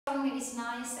Is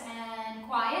nice and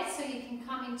quiet, so you can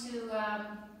come into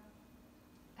a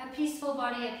peaceful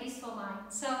body, a peaceful mind.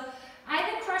 So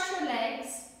either cross your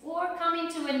legs or come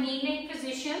into a kneeling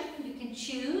position. You can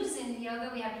choose. In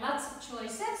yoga we have lots of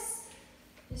choices.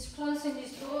 Just closing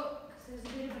this door because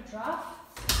there's a bit of a draft.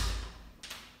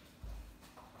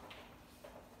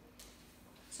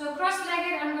 So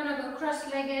cross-legged, I'm going to go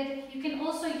cross-legged. You can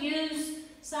also use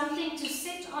something to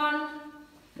sit on,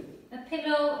 a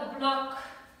pillow, a block,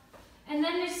 and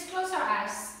then just close our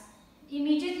eyes.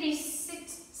 Immediately sit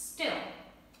still.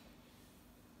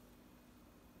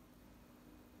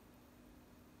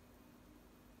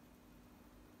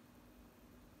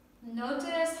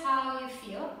 Notice how you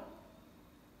feel.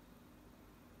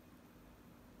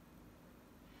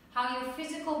 How your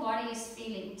physical body is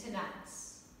feeling tonight.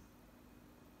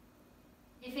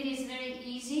 If it is very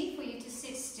easy for you to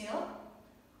sit still,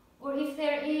 or if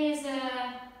there is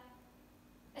a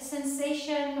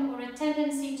sensation or a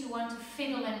tendency to want to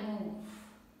fiddle and move,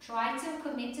 try to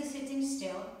commit to sitting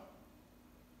still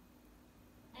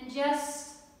and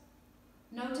just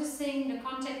noticing the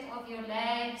contact of your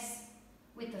legs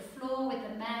with the floor, with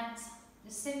the mat,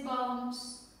 the sit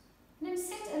bones, and then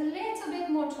sit a little bit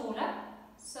more taller.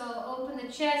 So open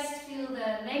the chest, feel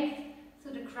the length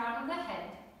through the crown of the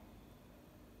head.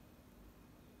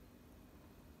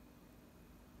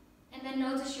 And then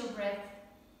notice your breath.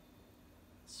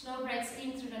 Slow breaths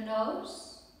in through the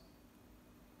nose.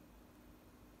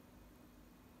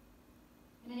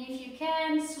 And then if you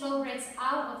can, slow breaths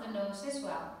out of the nose as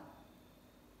well.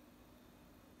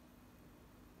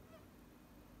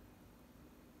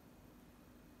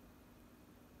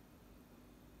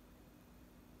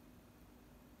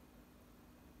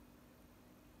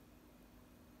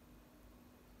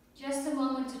 Just a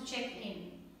moment to check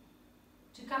in,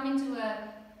 to come into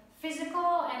a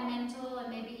physical and mental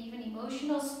and maybe even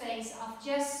emotional space of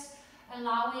just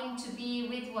allowing to be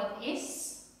with what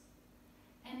is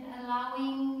and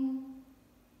allowing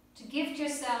to gift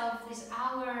yourself this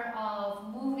hour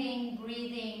of moving,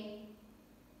 breathing,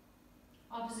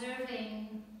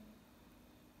 observing,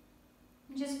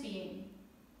 and just being.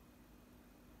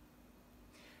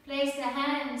 Place the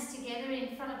hands together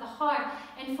in front of the heart,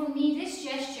 and for me this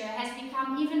gesture has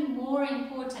become even more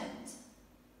important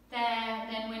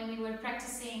than when we were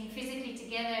practicing physically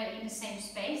together in the same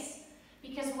space,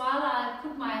 because while I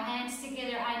put my hands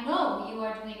together, I know you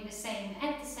are doing the same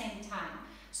at the same time,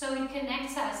 so it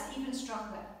connects us even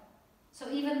stronger. So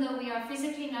even though we are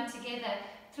physically not together,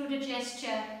 through the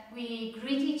gesture we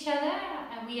greet each other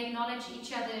and we acknowledge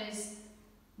each other's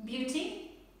beauty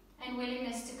and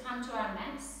willingness to come to our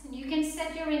mats. And you can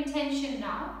set your intention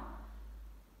now.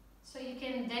 So you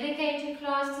can dedicate your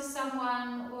class to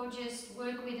someone or just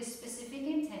work with a specific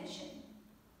intention.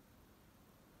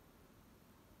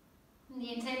 And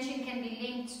the intention can be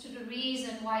linked to the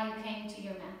reason why you came to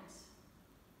your mat.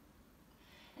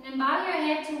 And then bow your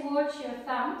head towards your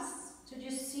thumbs to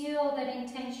just seal that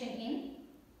intention in.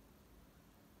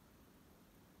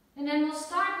 And then we'll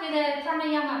start with a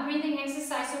pranayama breathing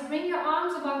exercise. So bring your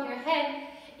arms above your head,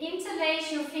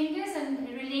 interlace your fingers and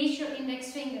release your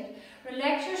index finger.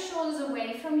 Relax your shoulders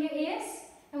away from your ears,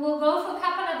 and we'll go for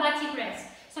Kapalabhati breaths.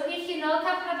 So if you know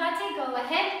Kapalabhati, go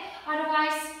ahead.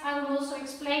 Otherwise, I will also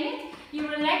explain it. You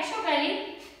relax your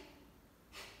belly,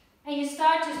 and you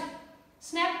start to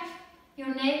snap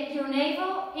your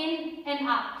navel in and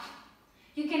up.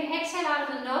 You can exhale out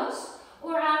of the nose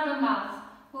or out of the mouth.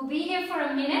 We'll be here for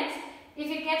a minute. If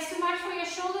it gets too much for your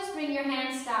shoulders, bring your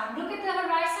hands down. Look at the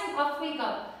horizon, off we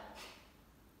go.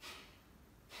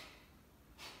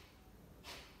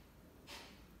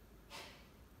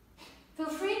 Feel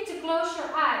free to close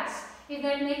your eyes if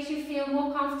that makes you feel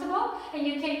more comfortable and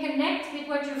you can connect with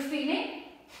what you're feeling.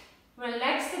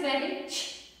 Relax the belly.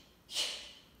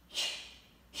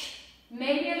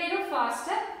 Maybe a little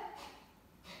faster.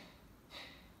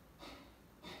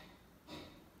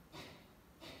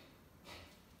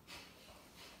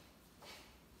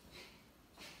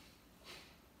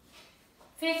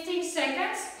 $15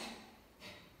 seconds.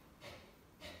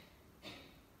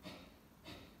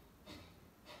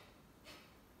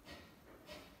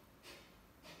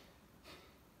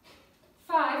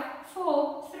 5,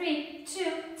 4, 3,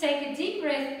 2. Take a deep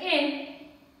breath in.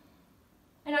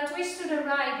 And now twist to the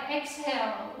right.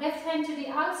 Exhale. Left hand to the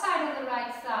outside of the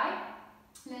right thigh.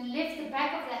 And then lift the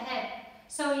back of the head.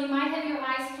 So you might have your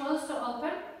eyes closed or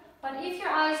open. But if your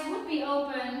eyes would be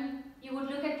open, you would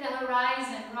look at the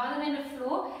horizon rather than the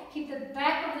floor. Keep the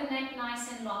back of the neck nice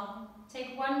and long.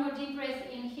 Take one more deep breath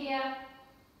in here.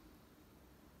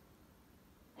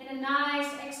 And a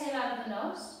nice exhale out of the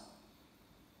nose.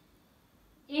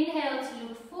 Inhale to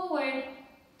look forward.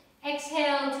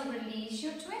 Exhale to release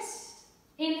your twist.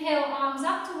 Inhale, arms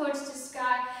up towards the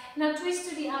sky. Now twist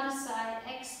to the other side.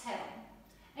 Exhale.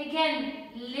 Again,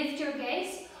 lift your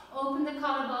gaze. Open the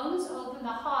collarbones, open the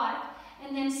heart,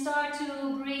 and then start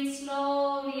to breathe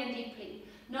slowly and deeply.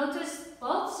 Notice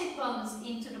both sit bones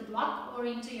into the block or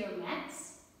into your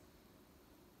mats.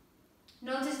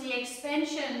 Notice the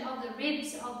expansion of the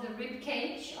ribs of the rib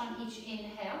cage on each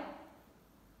inhale.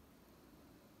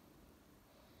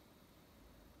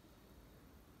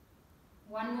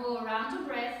 One more round of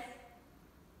breath.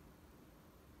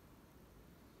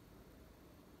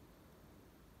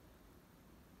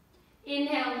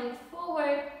 Inhale, look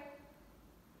forward.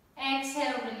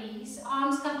 Exhale, release.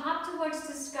 Arms come up towards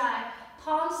the sky.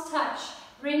 Palms touch.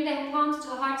 Bring the palms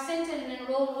to heart center and then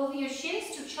roll over your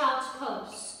shins to child's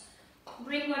pose.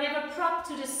 Bring whatever prop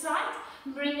to the side.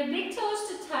 Bring the big toes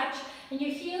to touch and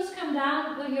your heels come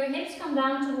down, or your hips come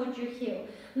down towards your heel.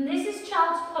 And this is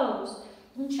child's pose.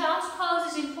 And child's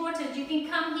pose is important. You can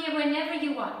come here whenever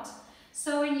you want.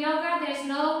 So in yoga, there's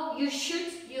no you should,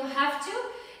 you have to.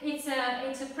 It's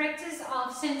a practice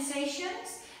of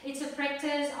sensations. It's a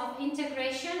practice of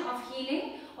integration, of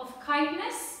healing, of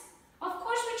kindness. Of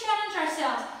course we challenge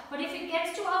ourselves, but if it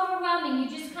gets too overwhelming,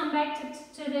 you just come back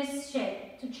to this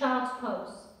shape, to child's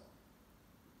pose.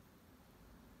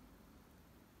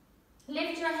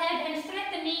 Lift your head and thread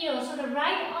the needle so the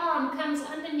right arm comes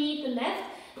underneath the left.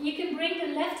 And you can bring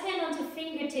the left hand onto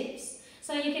fingertips.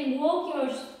 So you can walk your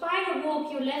spider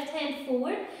walk your left hand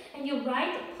forward and your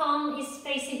right palm is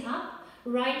facing up.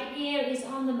 Right ear is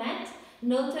on the mat.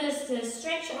 Notice the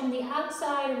stretch on the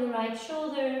outside of the right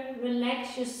shoulder.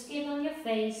 Relax your skin on your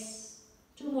face.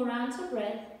 2 more rounds of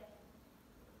breath.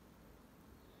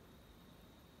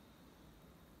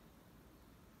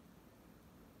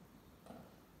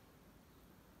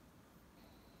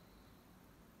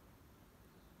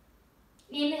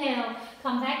 Inhale,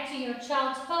 come back to your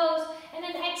child's pose, and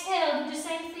then exhale, do the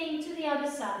same thing to the other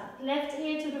side. Left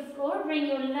ear to the floor, bring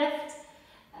your left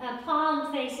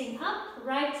palm facing up,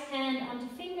 right hand onto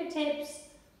fingertips,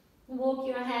 walk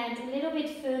your hand a little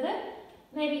bit further,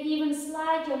 maybe even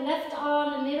slide your left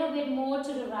arm a little bit more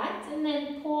to the right, and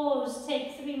then pause,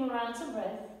 take 3 more rounds of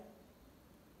breath.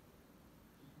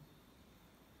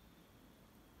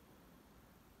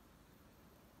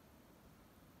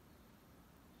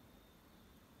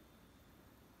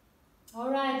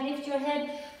 Alright, lift your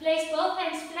head, place both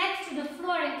hands flat to the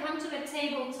floor and come to a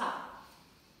tabletop.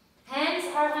 Hands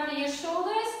are under your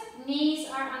shoulders, knees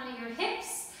are under your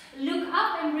hips. Look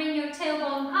up and bring your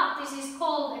tailbone up. This is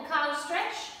called a cow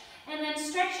stretch. And then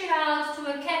stretch it out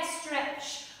to a cat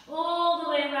stretch, all the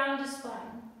way around the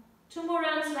spine. 2 more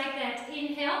rounds like that.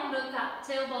 Inhale, look up,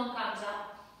 tailbone comes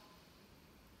up.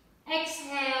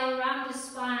 Exhale, round the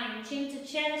spine, chin to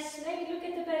chest, maybe look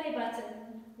at the belly button.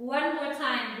 1 more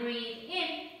time, breathe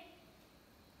in.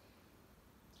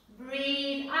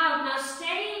 Breathe out. Now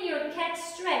stay in your cat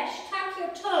stretch. Tuck your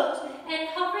toes and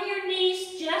hover your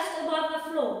knees just above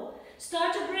the floor.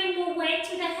 Start to bring more weight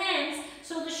to the hands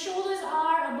so the shoulders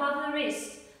are above the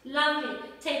wrist. Lovely.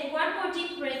 Take 1 more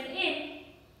deep breath in.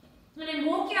 And then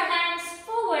walk your hands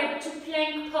forward to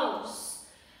plank pose.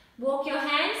 Walk your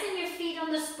hands and your feet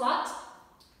on the spot.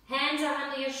 Hands are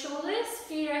under your shoulders,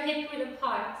 feet are hip-width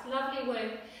apart. Lovely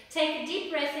work. Take a deep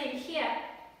breath in here.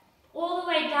 All the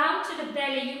way down to the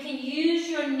belly. You can use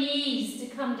your knees to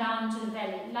come down to the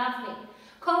belly. Lovely.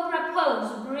 Cobra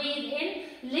pose. Breathe in.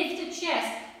 Lift the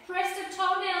chest. Press the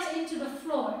toenails into the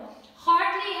floor.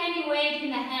 Hardly any weight in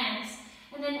the hands.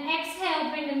 And then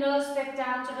exhale, bring the nose back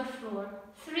down to the floor.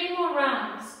 3 more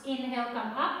rounds. Inhale,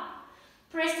 come up.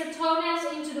 Press the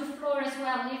toenails into the floor as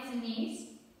well. Lift the knees.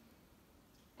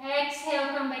 Exhale,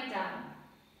 come back down.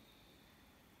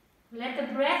 Let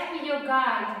the breath be your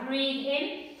guide. Breathe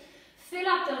in. Fill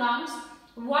up the lungs.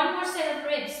 1 more set of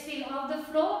ribs. Feel off the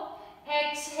floor.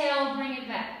 Exhale, bring it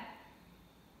back.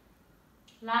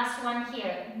 Last one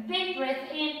here. Big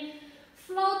breath in.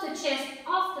 Float the chest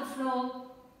off the floor.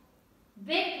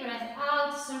 Big breath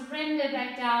out. Surrender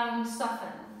back down.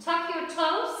 Soften. Tuck your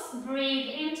toes.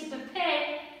 Breathe into the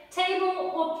peg.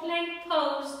 Table or plank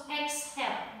pose.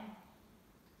 Exhale.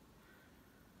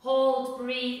 Hold.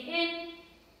 Breathe in.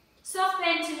 Soft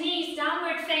bend to knees,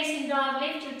 downward facing dog.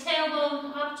 Lift your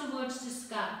tailbone up towards the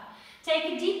sky. Take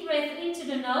a deep breath into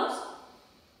the nose.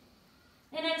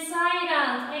 And then sigh it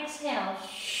out. Exhale.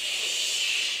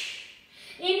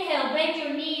 Inhale, bend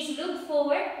your knees, look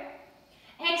forward.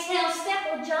 Exhale, step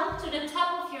or jump to the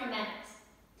top of your mat.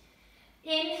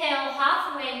 Inhale,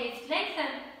 halfway lift,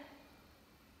 lengthen.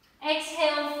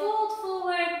 Exhale, fold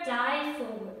forward, dive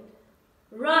forward.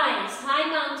 Rise, high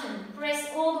mountain, press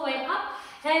all the way up.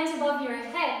 Hands above your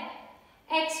head.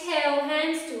 Exhale,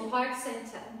 hands to heart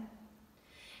center.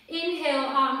 Inhale,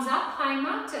 arms up, high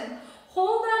mountain.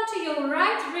 Hold on to your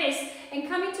right wrist and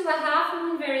come into a half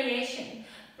moon variation.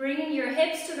 Bringing your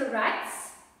hips to the right.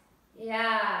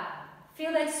 Yeah.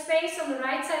 Feel that space on the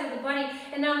right side of the body.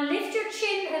 And now lift your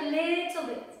chin a little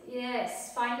bit.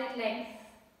 Yes, find that length.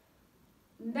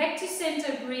 Back to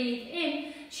center, breathe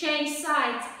in. Change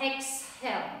sides,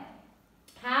 exhale.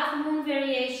 Half moon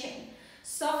variation.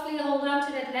 Softly hold on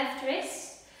to that left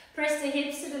wrist. Press the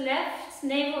hips to the left,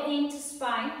 navel into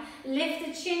spine. Lift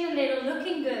the chin a little,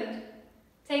 looking good.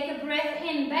 Take a breath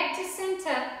in, back to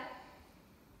center.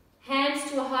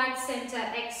 Hands to heart center,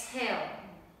 exhale.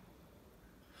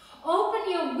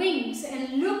 Open your wings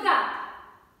and look up.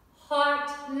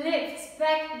 Heart lifts,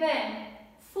 back bend.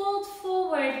 Fold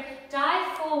forward,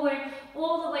 dive forward,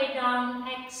 all the way down,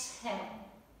 exhale.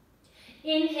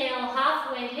 Inhale,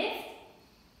 halfway lift.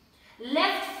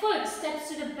 Left foot steps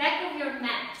to the back of your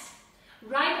mat.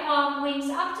 Right arm wings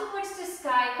up towards the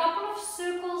sky, couple of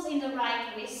circles in the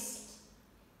right wrist.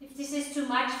 If this is too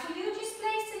much for you, just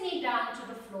place the knee down to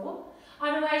the floor.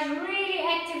 Otherwise, really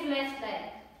active left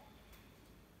leg.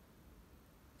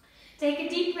 Take a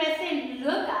deep breath in,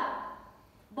 look up.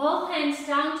 Both hands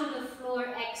down to the floor,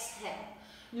 exhale.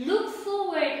 Look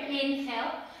forward,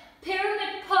 inhale.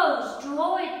 Pyramid pose,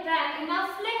 draw it back. And now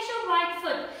flex your right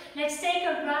foot. Let's take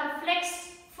a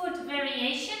flex foot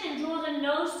variation and draw the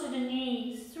nose to the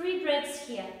knees. 3 breaths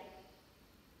here.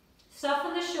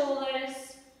 Soften the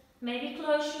shoulders. Maybe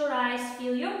close your eyes,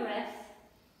 feel your breath.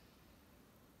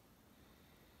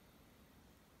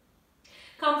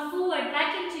 Come forward,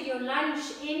 back into your lunge,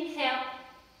 inhale.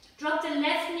 Drop the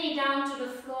left knee down to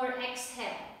the floor,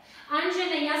 exhale.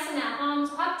 Vinyasa, arms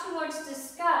up towards the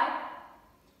sky.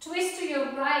 Twist to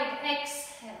your right,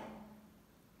 exhale.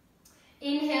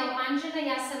 Inhale,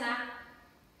 Vinyasa.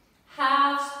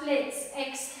 Half splits,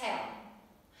 exhale.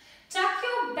 Tuck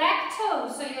your back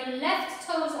toes so your left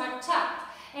toes are tucked.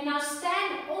 And now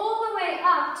stand all the way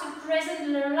up to crescent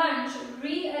lunge.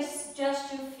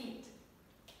 Readjust your feet.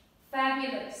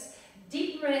 Fabulous.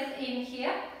 Deep breath in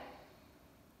here.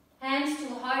 Hands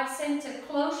to heart center.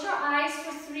 Close your eyes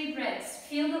for 3 breaths.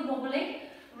 Feel the wobbling.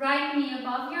 Right knee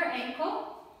above your ankle.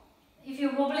 If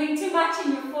you're wobbling too much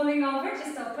and you're falling over,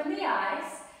 just open the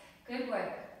eyes. Good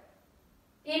work.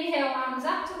 Inhale, arms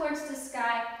up towards the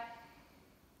sky.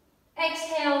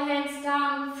 Exhale, hands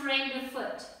down, frame the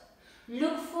foot.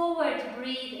 Look forward,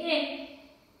 breathe in.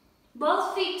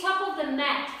 Both feet top of the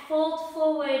mat, fold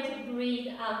forward,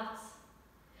 breathe out.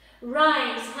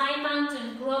 Rise, high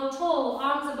mountain, grow tall,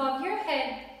 arms above your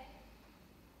head.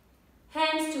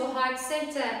 Hands to heart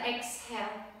center,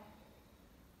 exhale.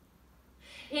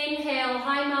 Inhale,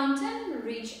 high mountain,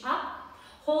 reach up.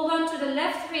 Hold on to the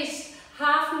left wrist,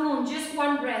 half moon, just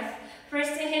 1 breath.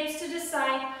 Press the hips to the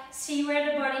side, see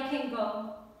where the body can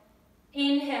go.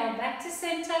 Inhale, back to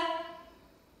center.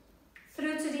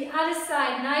 Through to the other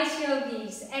side, nice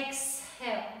yogis,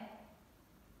 exhale.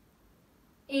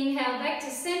 Inhale, back to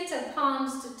center,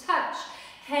 palms to touch,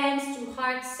 hands to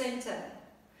heart center.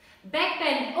 Back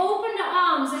bend, open the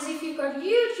arms as if you've got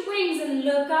huge wings and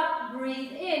look up,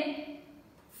 breathe in.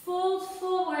 Fold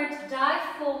forward,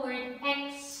 dive forward,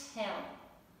 exhale.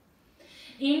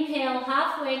 Inhale,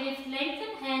 halfway lift,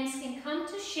 lengthen, hands can come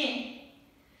to shin.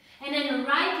 And then the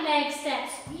right leg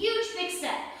steps, huge big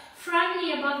step. Front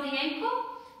knee above the ankle,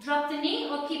 drop the knee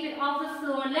or keep it off the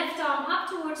floor. Left arm up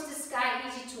towards the sky,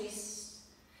 easy twist.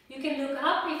 You can look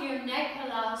up if your neck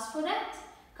allows for that.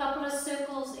 Couple of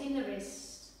circles in the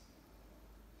wrist.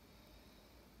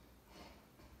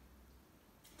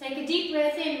 Take a deep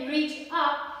breath in, reach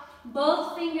up,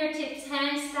 both fingertips,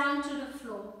 hands down to the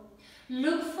floor.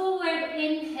 Look forward,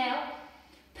 inhale.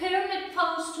 Pyramid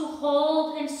pose to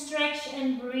hold and stretch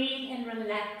and breathe and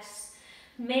relax.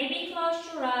 Maybe close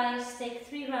your eyes, take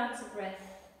 3 rounds of breath.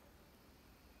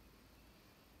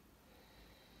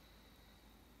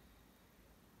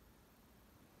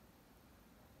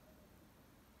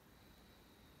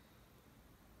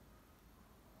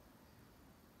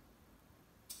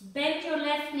 Bend your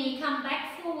left knee, come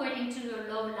back forward into your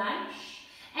low lunge.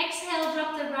 Exhale,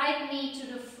 drop the right knee to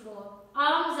the floor.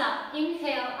 Arms up,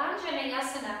 inhale,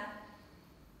 Vinyasa.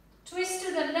 Twist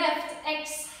to the left,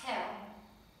 exhale.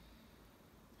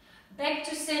 Back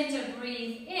to center,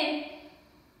 breathe in.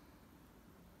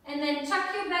 And then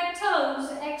tuck your back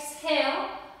toes, exhale,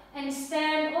 and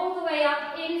stand all the way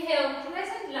up. Inhale,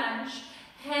 crescent lunge,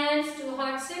 hands to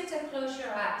heart center, close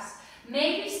your eyes.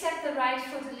 Maybe step the right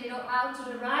foot a little out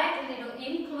to the right, a little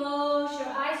in, close your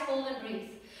eyes, hold and breathe.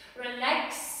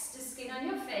 Relax the skin on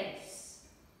your face.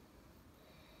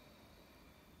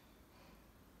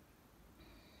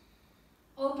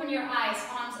 your eyes,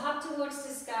 arms up towards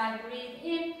the sky, breathe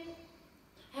in.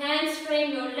 Hands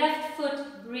frame your left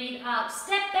foot, breathe out.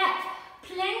 Step back,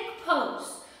 plank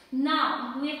pose.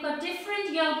 Now, we've got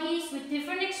different yogis with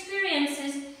different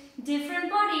experiences, different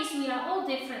bodies, we are all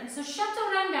different. So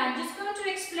Chaturanga, I'm just going to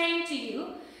explain to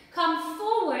you. Come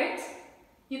forward,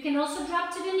 you can also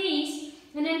drop to the knees,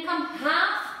 and then come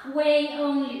halfway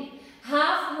only.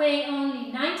 Halfway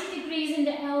only, 90 degrees in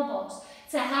the elbows.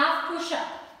 It's a half push-up.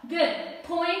 Good.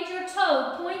 Point your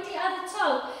toe, point the other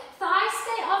toe. Thighs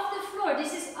stay off the floor.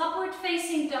 This is upward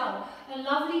facing dog. A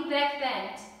lovely back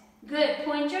bend. Good.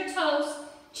 Point your toes,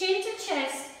 chin to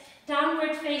chest,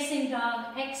 downward facing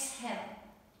dog. Exhale.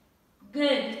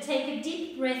 Good. Take a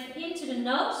deep breath into the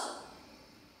nose.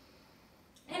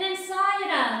 And then sigh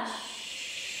it out.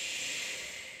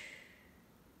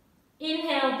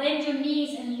 Inhale, bend your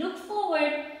knees and look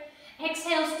forward.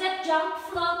 Exhale, step, jump,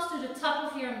 float to the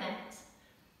top of your mat.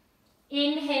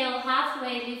 Inhale,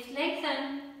 halfway, lift,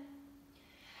 lengthen.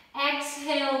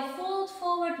 Exhale, fold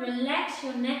forward, relax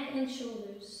your neck and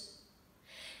shoulders.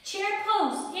 Chair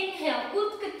pose, inhale,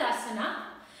 Utkatasana.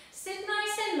 Sit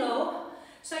nice and low.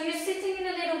 So you're sitting in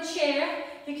a little chair.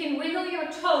 You can wiggle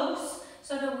your toes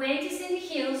so the weight is in the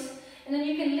heels. And then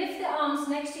you can lift the arms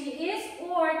next to your ears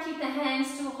or keep the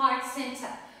hands to heart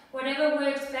center. Whatever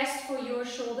works best for your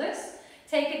shoulders.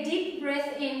 Take a deep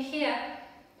breath in here.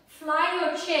 Fly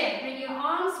your chair. Bring your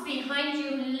arms behind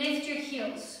you. Lift your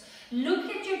heels. Look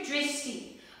at your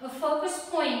drishti, a focus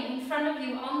point in front of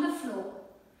you on the floor.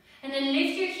 And then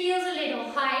lift your heels a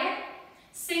little higher.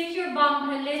 Sink your bum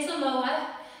a little lower.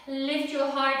 Lift your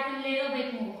heart a little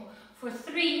bit more. For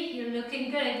 3, you're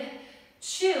looking good.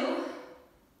 2,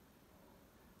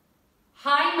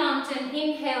 high mountain,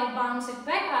 inhale, bounce it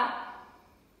back up.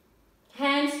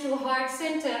 Hands to heart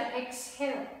center,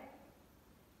 exhale.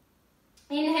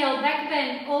 Inhale, back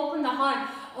bend, open the heart.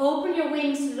 Open your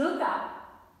wings, look up.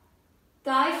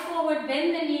 Dive forward,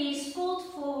 bend the knees, fold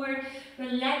forward.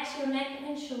 Relax your neck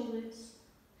and shoulders.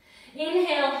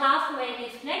 Inhale, halfway,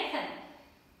 lift, lengthen.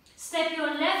 Step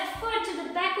your left foot to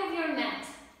the back of your mat.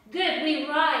 Good, we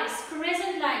rise,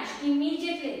 crescent lunge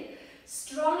immediately.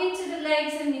 Strong into the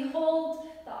legs and we hold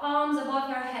the arms above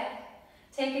your head.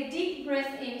 Take a deep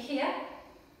breath in here.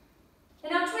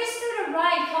 And now twist to the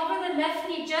right, hover the left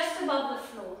knee just above the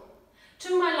floor.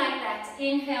 2 more like that.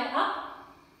 Inhale up.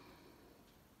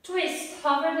 Twist,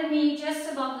 hover the knee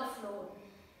just above the floor.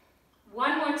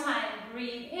 1 more time,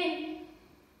 breathe in.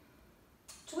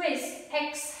 Twist,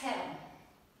 exhale.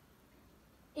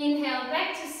 Inhale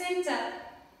back to center.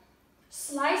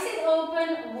 Slice it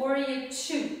open, warrior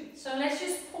 2. So let's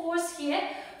just pause here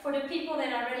for the people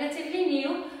that are relatively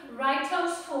new. Right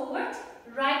toes forward,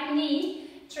 right knee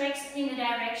tracks in the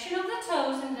direction of the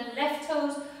toes and the left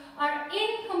toes are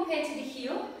in compared to the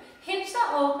heel. Hips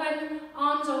are open,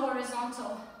 arms are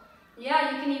horizontal.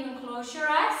 Yeah, you can even close your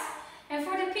eyes. And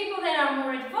for the people that are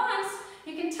more advanced,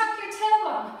 you can tuck your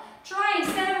tailbone. Try,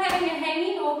 instead of having a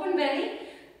hanging open belly,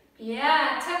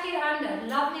 yeah, tuck it under.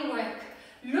 Lovely work.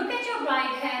 Look at your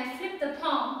right hand, flip the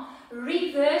palm,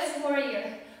 reverse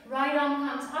warrior. Right arm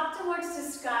comes up towards the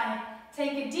sky.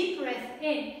 Take a deep breath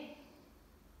in.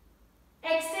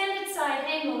 Extended side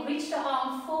angle, reach the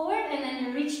arm forward and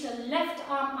then reach the left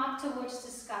arm up towards the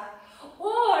sky.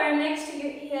 Or next to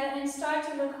your ear and start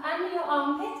to look under your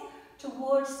armpit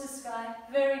towards the sky.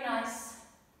 Very nice.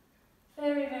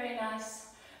 Very, very nice.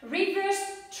 Reverse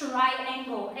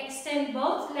triangle. Extend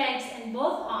both legs and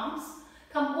both arms.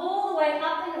 Come all the way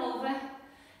up and over.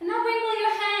 And now wiggle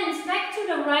your hands back to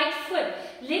the right foot.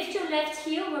 Lift your left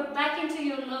heel, work back into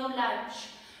your low lunge.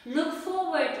 Look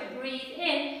forward, breathe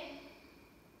in.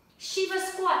 Shiva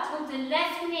squat with the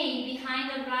left knee behind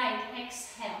the right,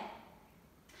 exhale.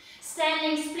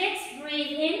 Standing splits,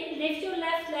 breathe in, lift your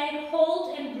left leg,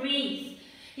 hold and breathe.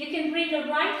 You can bring the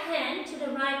right hand to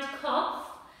the right calf.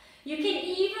 You can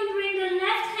even bring the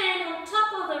left hand on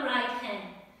top of the right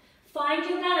hand. Find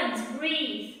your balance,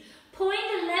 breathe. Point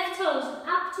the left toes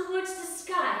up towards the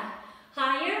sky.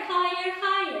 Higher, higher,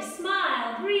 higher.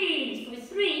 Smile, breathe for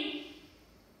 3,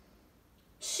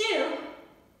 2,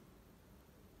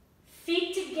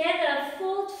 feet together,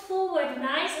 fold forward,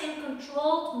 nice and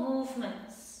controlled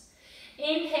movements.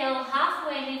 Inhale,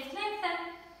 halfway lift, lengthen.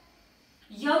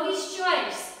 Yogi's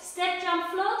choice, step,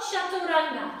 jump, float,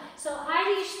 Chaturanga. So either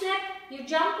you step, you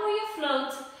jump or you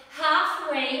float,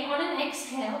 halfway on an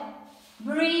exhale.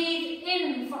 Breathe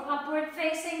in for upward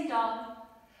facing dog.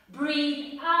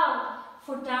 Breathe out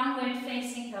for downward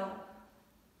facing dog.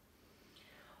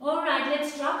 Alright,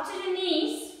 let's drop to the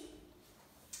knees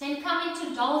and come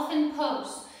into dolphin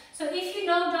pose. So if you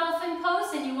know dolphin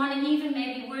pose and you want to even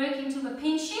maybe work into a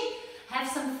pinching, have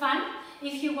have some fun.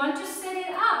 If you want to set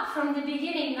it up from the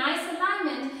beginning, nice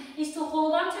alignment, is to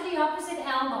hold on to the opposite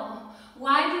elbow.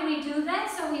 Why do we do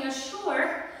that? So we are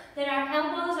sure that our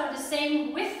elbows are the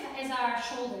same width as our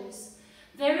shoulders.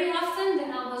 Very often the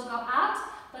elbows go out,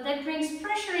 but that brings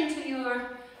pressure into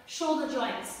your shoulder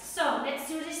joints. So let's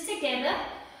do this together.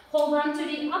 Hold on to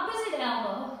the opposite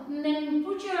elbow, and then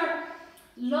put your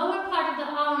lower part of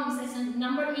the arms as a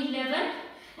number 11,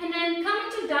 and then come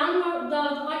into downward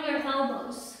dog on your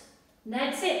elbows.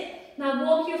 That's it. Now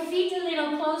walk your feet a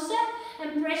little closer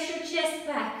and press your chest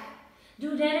back.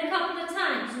 Do that a couple of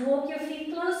times. Walk your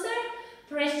feet closer,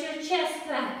 press your chest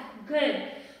back. Good.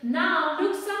 Now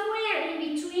look somewhere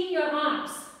in between your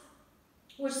arms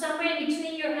or somewhere in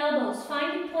between your elbows.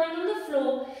 Find a point on the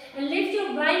floor and lift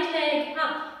your right leg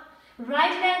up.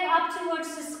 Right leg up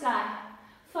towards the sky.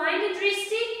 Find a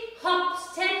dristi,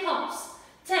 hops, 10 hops.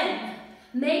 10.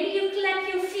 Maybe you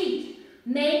clap your feet.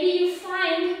 Maybe you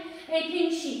find a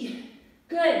pinchy.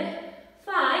 Good.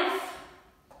 5,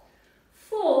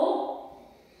 4,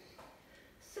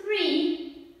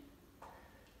 3,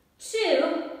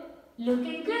 2.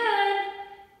 Looking good.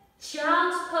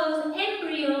 Child's pose,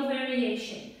 embryo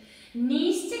variation.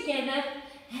 Knees together,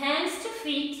 hands to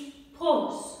feet,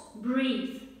 pause,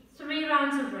 breathe. 3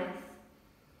 rounds of breath.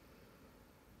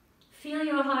 Feel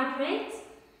your heart rate.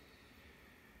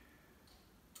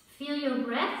 Feel your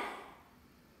breath.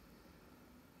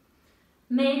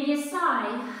 Maybe a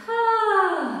sigh.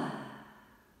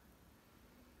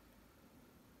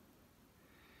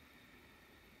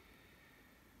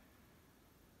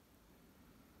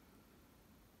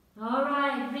 All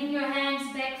right, bring your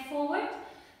hands back forward.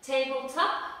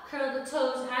 Tabletop, curl the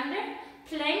toes under.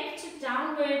 Plank to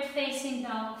downward facing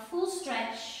dog, full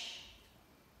stretch.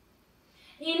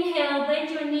 Inhale, bend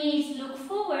your knees, look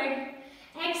forward.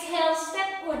 Exhale,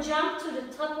 step or jump to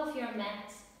the top of your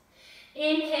mat.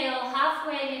 Inhale,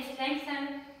 halfway lift,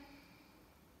 lengthen.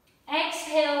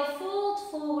 Exhale, fold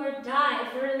forward,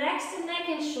 dive. Relax the neck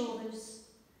and shoulders.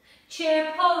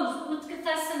 Chair pose,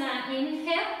 Utkatasana,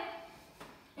 inhale.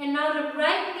 And now the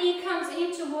right knee comes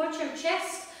in towards your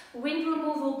chest, wind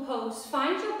removal pose.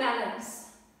 Find your balance.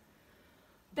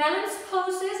 Balance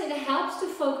poses, it helps to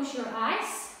focus your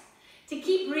eyes, to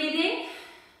keep breathing,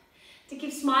 to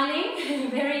keep smiling,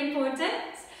 very important.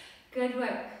 Good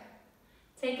work.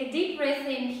 Take a deep breath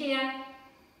in here.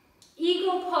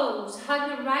 Eagle pose,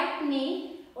 hug the right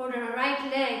knee or the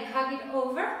right leg, hug it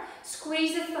over,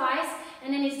 squeeze the thighs,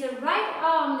 and then it's the right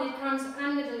arm that comes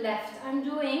under the left. I'm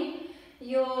doing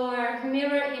your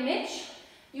mirror image.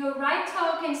 Your right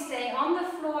toe can stay on the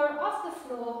floor, off the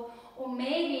floor, or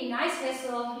maybe nice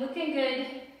vessel, looking good.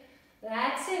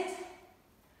 That's it.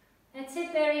 That's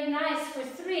it, very nice. For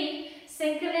 3,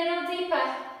 sink a little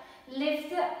deeper. Lift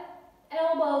the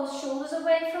elbows, shoulders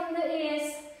away from the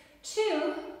ears.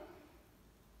 2,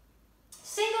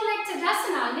 single leg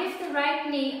Tadasana. Lift the right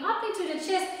knee up into the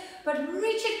chest, but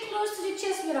reach it close to the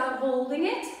chest without holding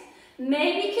it.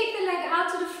 Maybe kick the leg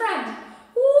out to the front.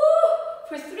 Woo!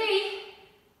 For 3,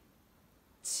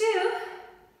 2,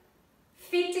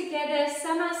 feet together,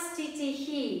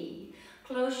 Samastitihi.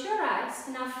 Close your eyes,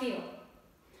 now feel.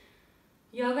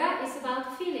 Yoga is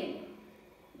about feeling.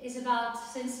 It's about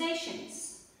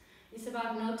sensations. It's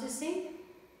about noticing.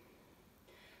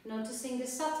 Noticing the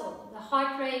subtle, the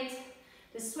heart rate,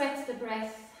 the sweat, the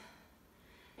breath.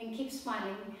 And keep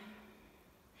smiling.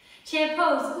 Chair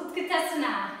pose,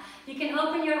 Utkatasana. You can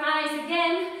open your eyes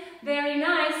again. Very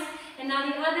nice. And now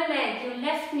the other leg, your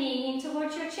left knee in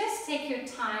towards your chest. Take your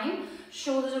time.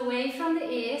 Shoulders away from the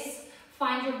ears.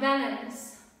 Find your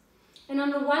balance. And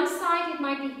on the one side, it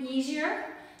might be easier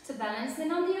to balance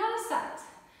than on the other side.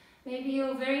 Maybe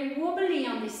you're very wobbly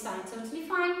on this side. Totally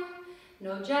fine.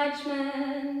 No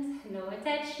judgment. No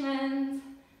attachment.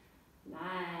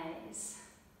 Nice.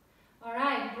 All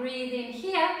right, breathe in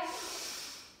here.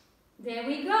 There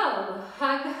we go.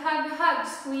 Hug, hug, hug.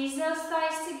 Squeeze those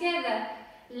thighs together.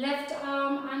 Left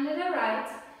arm under the right.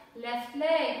 Left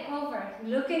leg over.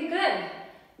 Looking good.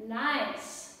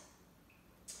 Nice.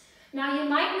 Now you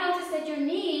might notice that your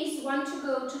knees want to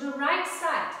go to the right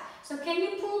side. So can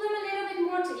you pull them a little bit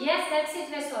more? Yes, that's it,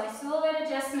 Vessel. I saw that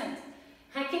adjustment.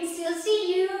 I can still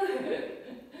see you.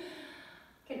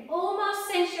 Can almost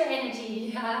sense your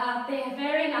energy out there.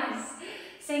 Very nice.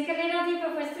 Sink a little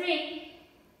deeper for 3,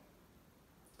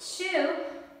 2,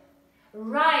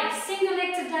 rise. Single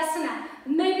leg Tadasana.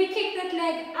 Maybe kick that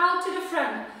leg out to the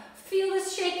front. Feel the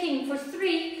shaking for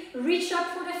 3. Reach up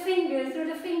for the finger, through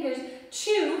the fingers.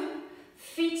 2,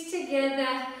 feet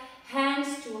together,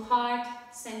 hands to heart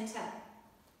center.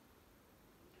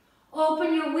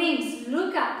 Open your wings,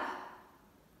 look up.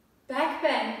 Back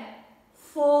bend,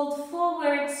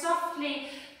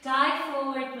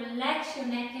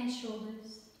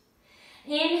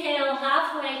 Inhale,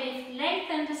 halfway lift,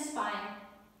 lengthen the spine.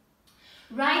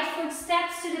 Right foot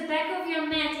steps to the back of your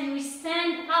mat and we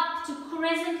stand up to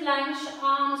crescent lunge,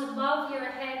 arms above your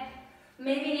head.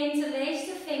 Maybe interlace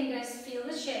the fingers, feel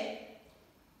the shape.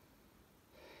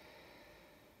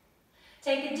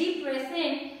 Take a deep breath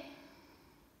in.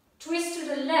 Twist to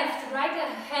the left, right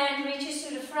hand reaches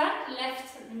to the front,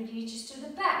 left reaches to the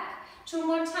back. 2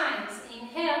 more times.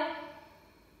 Inhale,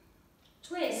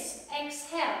 twist,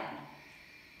 exhale.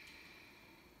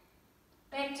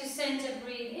 Back to center,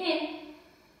 breathe in.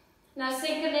 Now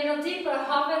sink a little deeper,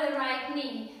 hover the right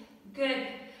knee. Good.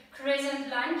 Crescent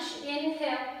lunge,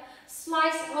 inhale.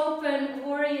 Slice open,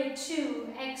 warrior 2,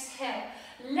 exhale.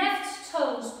 Left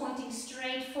toes pointing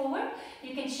straight forward.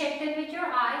 You can check that with your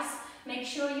eyes. Make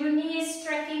sure your knee is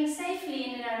tracking safely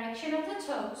in the direction of the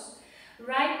toes.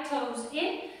 Right toes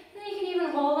in. Then you can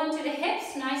even hold on to the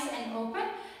hips, nice and open.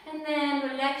 And then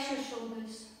relax your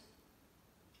shoulders.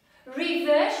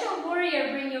 Reverse your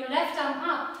warrior, bring your left arm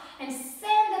up. And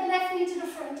send that left knee to the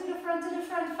front, to the front, to the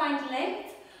front. Find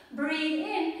length. Breathe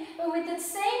in. And with that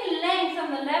same length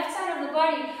on the left side of the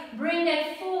body, bring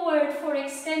that forward for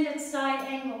extended side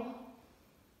angle.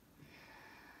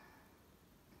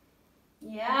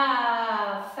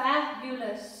 Yeah,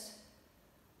 fabulous.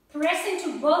 Press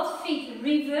into both feet,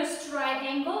 reverse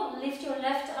triangle, lift your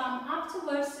left arm up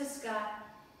towards the sky.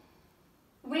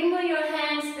 Wimble your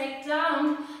hands back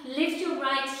down, lift your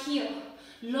right heel,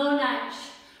 low lunge,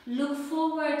 look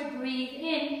forward, breathe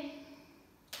in.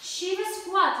 Shiva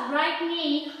squat, right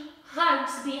knee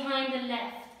hugs behind the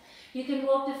left. You can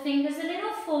walk the fingers a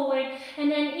little forward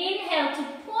and then inhale to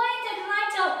point that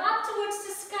right toe up towards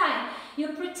the sky.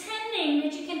 You're pretending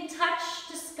that you can touch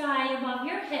the sky above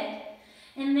your head.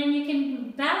 And then you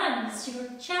can balance,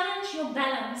 challenge your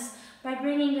balance by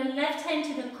bringing the left hand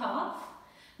to the calf.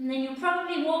 And then you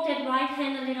probably walk that right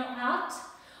hand a little out.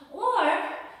 Or,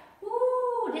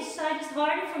 this side is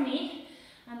harder for me.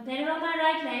 I'm better on my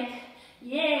right leg.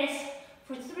 Yes,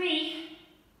 for 3,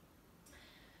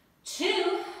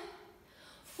 2,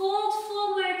 fold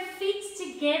forward, feet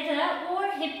together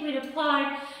or hip width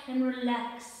apart and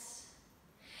relax.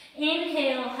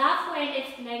 Inhale, halfway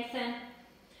lift, lengthen.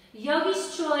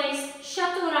 Yogi's choice,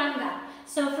 chaturanga.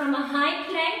 So from a high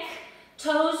plank,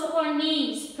 toes or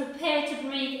knees, prepare to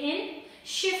breathe in.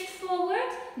 Shift forward,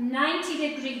 90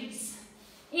 degrees.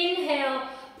 Inhale,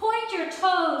 point your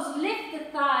toes, lift the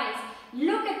thighs,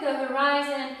 look at the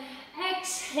horizon.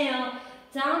 Exhale,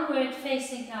 downward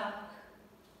facing dog.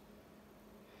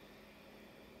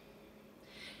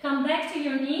 Come back to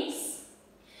your knees.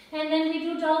 And then we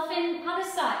do dolphin other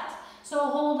side. So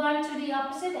hold on to the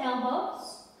opposite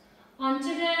elbows. Onto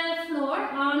the floor,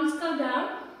 arms go down.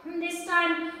 And this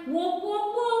time, walk,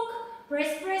 walk, walk.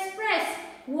 Press, press, press.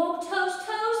 Walk toes,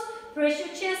 toes. Press your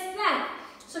chest back.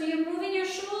 So you're moving your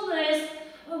shoulders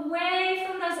away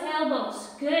from those elbows.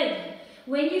 Good.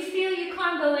 When you feel you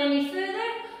can't go any further,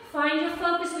 find your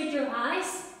focus with your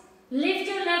eyes. Lift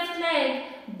your left leg,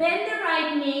 bend the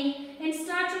right knee, and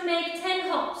start to make 10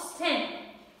 hops. 10,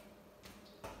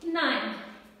 9,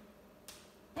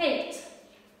 8,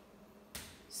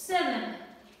 7,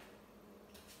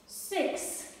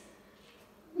 6.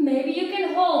 Maybe you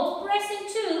can hold. Press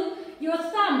into your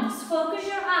thumbs. Focus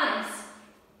your eyes.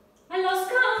 I lost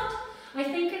count. I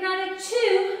think another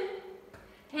 2.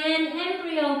 And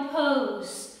embryo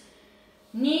pose.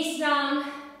 Knees down,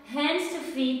 hands to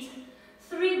feet.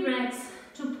 3 breaths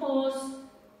to pause,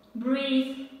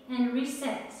 breathe, and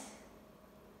reset.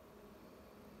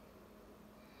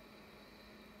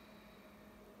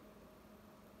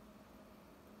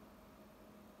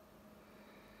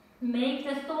 Make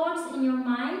the thoughts in your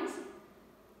mind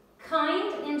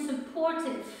kind and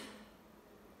supportive.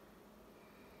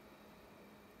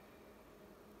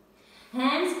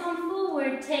 Hands come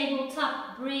forward,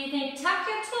 tabletop. Breathe in, tuck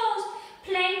your toes,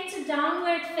 plank to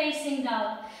downward facing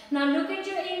dog. Now look at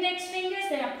your index fingers,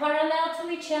 they are parallel to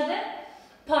each other,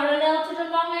 parallel to the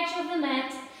long edge of the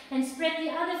mat, and spread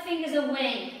the other fingers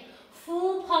away.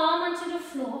 Full palm onto the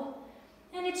floor.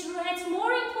 And it's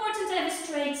more important to have a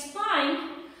straight spine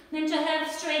than to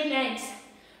have straight legs.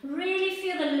 Really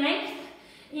feel the length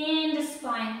in the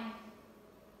spine.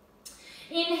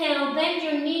 Inhale, bend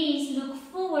your knees, look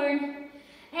forward.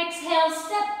 Exhale,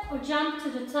 step or jump to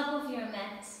the top of your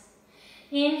mat.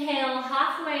 Inhale,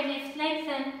 halfway lift,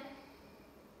 lengthen.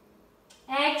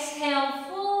 Exhale,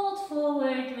 fold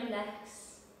forward,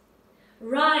 relax.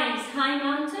 Rise, high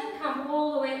mountain, come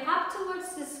all the way up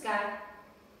towards the sky.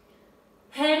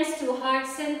 Hands to heart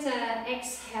center,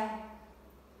 exhale.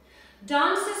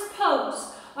 Dancer's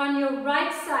pose on your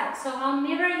right side. So I'll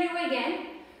mirror you again.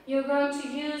 You're going to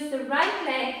use the right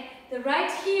leg the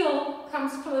right heel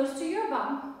comes close to your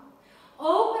bum.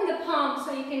 Open the palm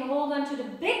so you can hold on to the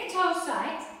big toe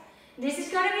side. This is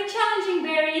going to be challenging,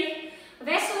 Barry.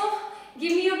 Vessel,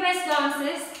 give me your best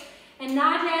dances. And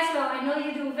Nadia as well, I know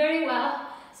you do very well.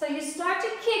 So you start to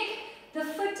kick the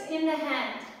foot in the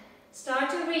hand.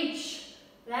 Start to reach.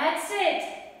 That's it.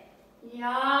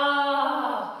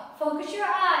 Yeah. Focus your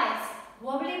eyes.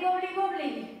 Wobbly, wobbly,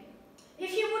 wobbly.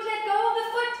 If you would let go of the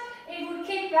foot, it would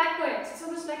kick backwards. It's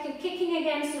almost like you're kicking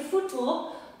against the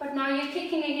football, but now you're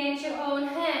kicking against your own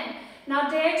hand. Now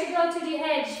dare to go to the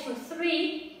edge for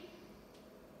 3.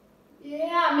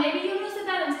 Yeah, maybe you lose the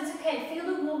balance. It's okay. Feel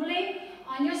the wobbling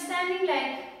on your standing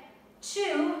leg.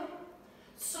 2.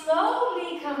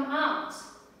 Slowly come out.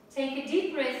 Take a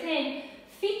deep breath in.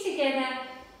 Feet together.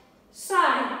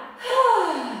 Side.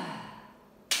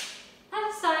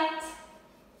 Other side.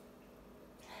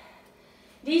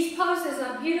 These poses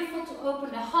are beautiful to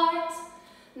open the heart.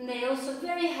 And they're also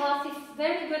very healthy,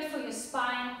 very good for your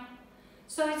spine.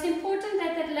 So it's important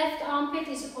that that left armpit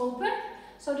is open,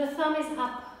 so the thumb is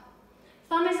up.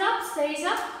 Thumb is up, stays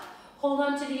up. Hold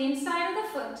on to the inside of the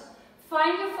foot.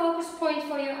 Find your focus point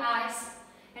for your eyes.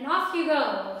 And off you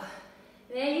go.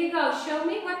 There you go. Show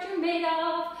me what you're made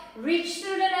of. Reach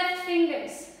through the left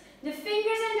fingers. The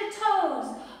fingers and the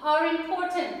toes are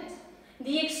important.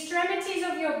 The extremities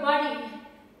of your body,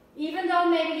 even though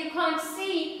maybe you can't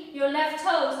see your left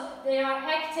toes, they are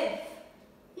active.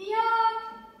 Yeah,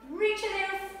 reach a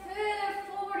little further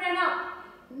forward and up.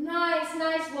 Nice,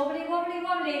 nice, wobbly, wobbly,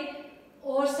 wobbly.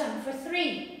 Awesome. For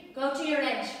 3, go to your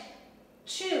edge.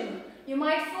 2, you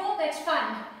might fall, that's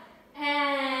fun.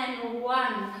 And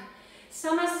 1.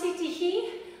 Samasthiti,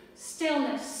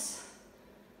 stillness.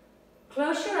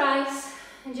 Close your eyes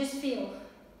and just feel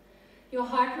your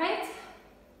heart rate,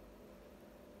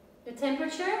 the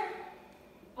temperature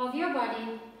of your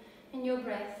body, and your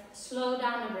breath. Slow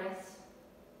down the breath.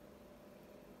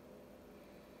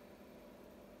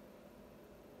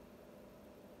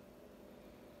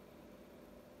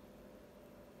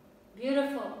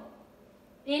 Beautiful.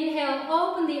 Inhale,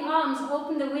 open the arms,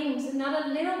 open the wings. Another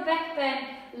little back bend.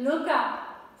 Look up.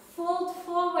 Fold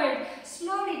forward.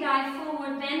 Slowly dive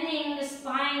forward, bending the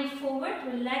spine forward.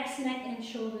 Relax neck and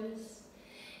shoulders.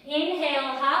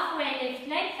 Inhale, halfway lift,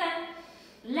 lengthen.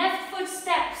 Left foot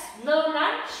steps. Low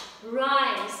lunge,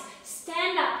 rise.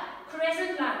 Stand up,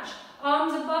 crescent lunge.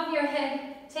 Arms above your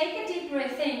head. Take a deep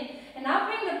breath in. And now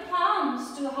bring the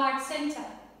palms to heart center.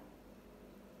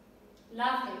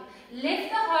 Lovely. Lift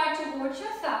the heart towards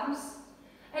your thumbs.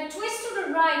 A twist to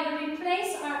the right, but we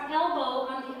place our elbow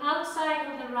on the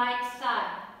outside of the right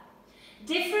thigh.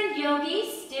 Different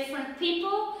yogis, different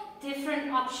people, different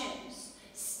options.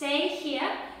 Stay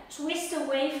here, twist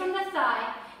away from the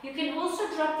thigh. You can also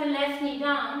drop the left knee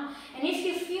down. And if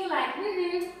you feel like,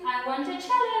 I want a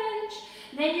challenge,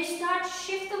 then you start to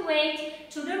shift the weight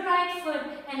to the right foot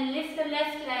and lift the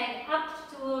left leg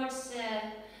up towards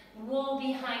the wall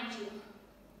behind you.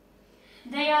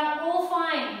 They are all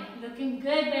fine. Looking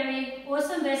good, very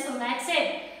awesome vessel. That's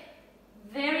it.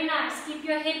 Very nice. Keep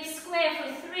your hips square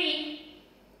for 3.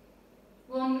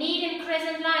 We'll meet in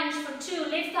crescent lunge for 2.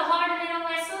 Lift the heart a little,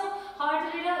 vessel.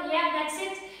 Heart a little. Yeah, that's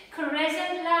it.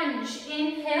 Crescent lunge.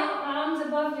 Inhale, arms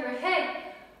above your head.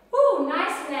 Ooh,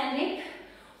 nice landing.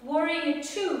 Warrior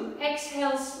 2.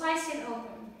 Exhale, slice it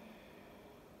open.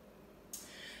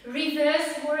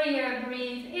 Reverse warrior.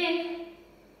 Breathe in.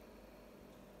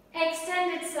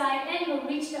 Extended side angle,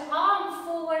 reach the arm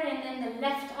forward and then the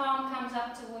left arm comes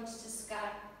up towards the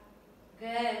sky.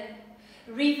 Good.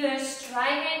 Reverse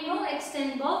triangle,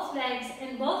 extend both legs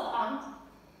and both arms.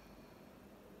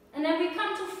 And then we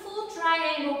come to full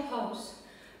triangle pose.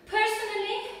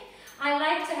 Personally, I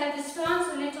like to have the stance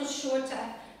a little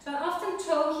shorter. So I often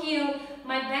toe heel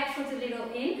my back foot a little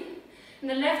in. And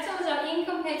the left toes are in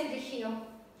compared to the heel.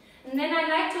 And then I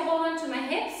like to hold on to my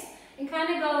hips and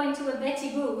kind of go into a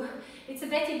Betty Boo. It's a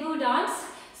Betty Boo dance.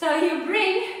 So you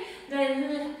bring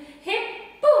the hip,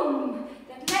 boom,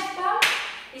 that left arm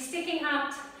is sticking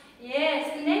out.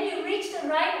 Yes, and then you reach the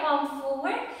right arm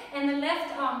forward and the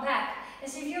left arm back,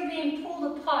 as if you're being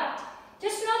pulled apart.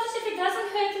 Just notice if it doesn't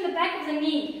hurt in the back of the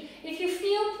knee. If you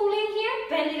feel pulling here,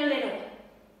 bend it a little.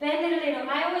 Bend it a little.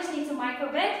 I always need to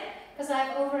micro bend because I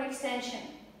have overextension.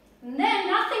 And then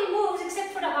nothing moves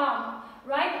except for the arm.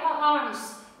 Right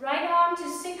arms. Right arm to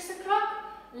 6 o'clock,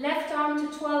 left arm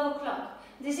to 12 o'clock.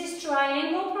 This is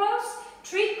triangle pose,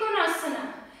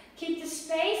 Trikonasana. Keep the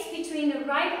space between the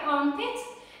right armpit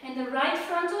and the right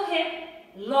frontal hip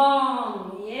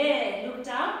long. Yeah, look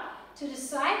down to the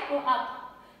side or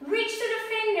up. Reach to the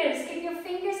fingers, keep your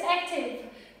fingers active.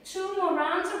 2 more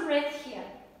rounds of breath here.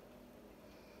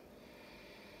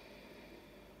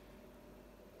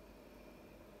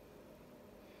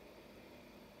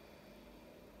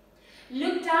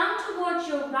 towards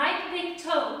your right big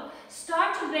toe.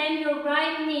 Start to bend your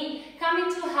right knee, come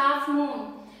into half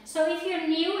moon. So if you're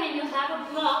new and you have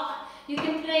a block, you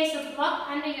can place a block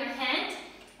under your hand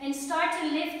and start to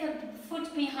lift the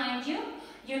foot behind you.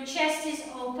 Your chest is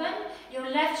open, your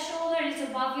left shoulder is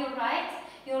above your right,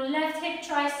 your left hip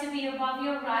tries to be above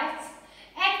your right.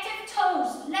 Active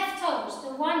toes, left toes,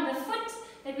 the foot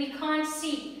that we can't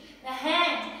see, the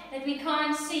hand that we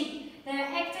can't see. They're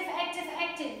active, active,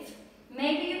 active.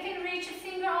 Maybe you can reach a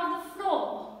finger on the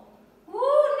floor. Woo,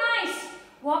 nice.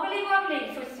 Wobbly,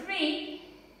 wobbly for 3,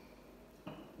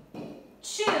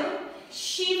 2,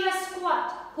 Shiva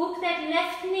squat. Hook that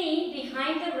left knee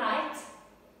behind the right.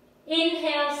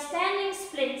 Inhale, standing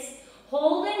splits.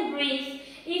 Hold and breathe.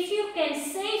 If you can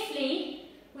safely,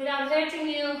 without hurting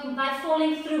you by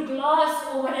falling through glass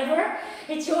or whatever,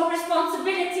 it's your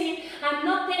responsibility. I'm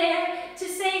not there to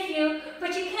save you, but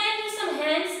you can do some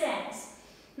handstands.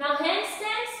 Now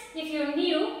handstands, if you're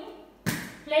new,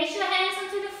 place your hands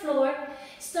onto the floor.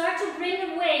 Start to bring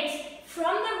the weight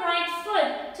from the right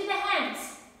foot to the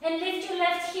hands and lift your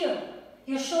left heel.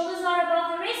 Your shoulders are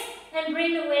above the wrist and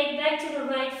bring the weight back to the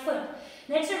right foot.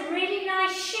 That's a really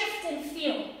nice shift and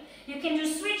feel. You can do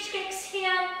switch kicks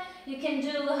here. You can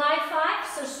do high fives.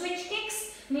 So switch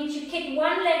kicks means you kick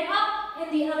one leg up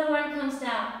and the other one comes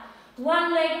down.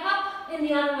 One leg up and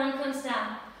the other one comes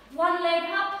down. One leg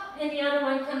up and the other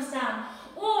one comes down.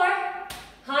 Or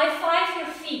high five your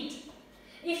feet.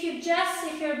 If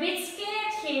you're a bit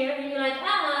scared here and you're like,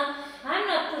 I'm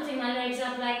not putting my legs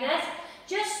up like that,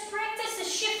 just practice the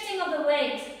shifting of the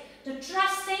weight, the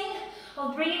trusting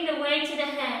of bringing the weight to the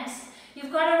hands.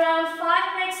 You've got around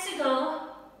 5 legs to go.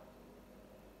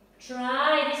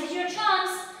 Try, this is your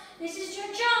chance. This is your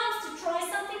chance to try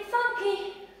something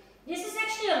funky. This is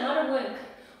actually a lot of work.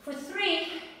 For 3,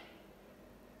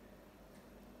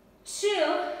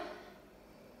 2,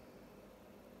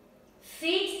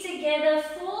 feet together,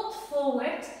 fold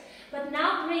forward, but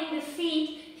now bring the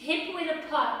feet hip width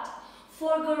apart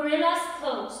for gorilla's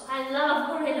pose. I love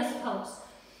gorilla's pose.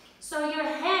 So your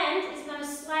hand is going to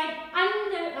slide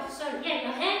under,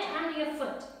 your hand under your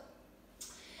foot.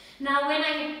 Now when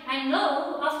I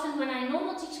know, often when I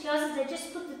normal teach classes, I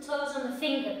just put the toes on the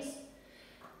fingers.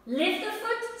 Lift the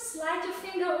foot, slide your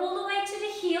finger all the way to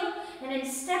the heel, and then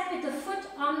step with the foot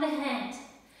on the hand.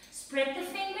 Spread the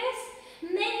fingers,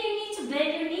 and then you need to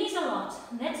bend your knees a lot.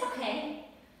 And that's okay.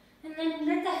 And then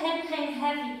let the head hang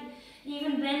heavy.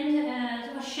 Even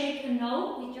bend or shake a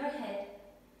no with your head.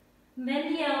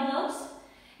 Bend the elbows,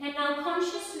 and now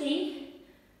consciously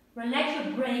relax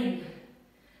your brain.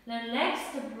 Relax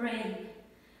the brain.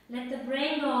 Let the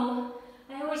brain go.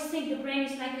 I always think the brain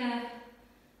is like a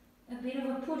bit of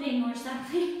a pudding or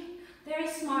something. Very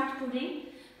smart pudding.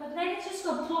 But let it just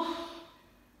go poof.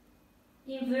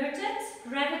 Inverted.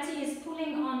 Gravity is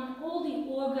pulling on all the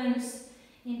organs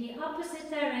in the opposite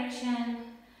direction.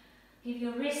 Give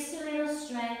your wrists a little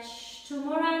stretch. 2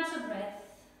 more rounds of breath.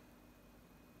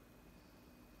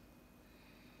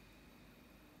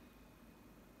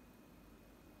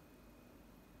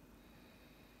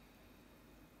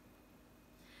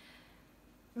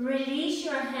 Release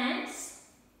your hands.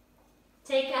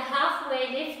 Take a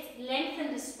halfway lift,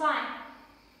 lengthen the spine.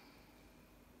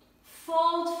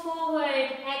 Fold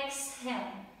forward,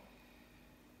 exhale.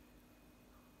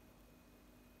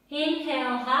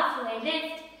 Inhale, halfway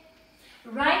lift.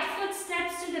 Right foot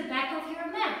steps to the back of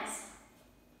your mat.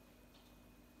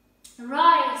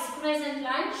 Rise, crescent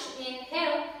lunge,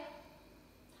 inhale.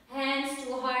 Hands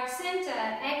to heart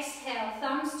center, exhale,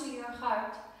 thumbs to your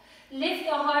heart. Lift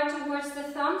the heart towards the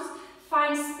thumbs,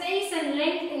 find space and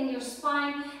length in your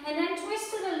spine, and then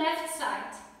twist to the left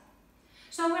side.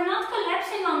 So we're not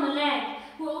collapsing on the leg,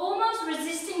 we're almost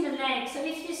resisting the leg. So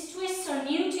if these twists are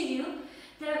new to you,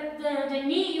 the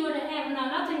knee,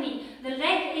 the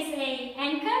leg is an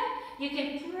anchor. You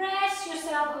can press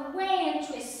yourself away and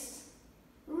twist.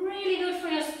 Really good for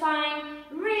your spine,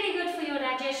 really good for your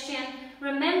digestion.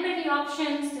 Remember the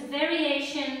options, the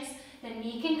variations. The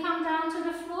knee can come down to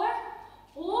the floor,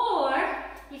 or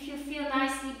if you feel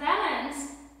nicely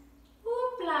balanced,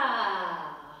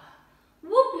 whoop-la,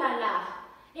 whoop-la-la.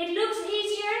 It looks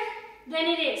easier than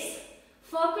it is.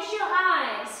 Focus your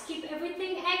eyes, keep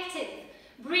everything active,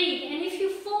 breathe, and if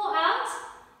you fall out,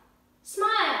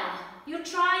 smile. You're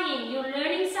trying, you're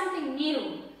learning something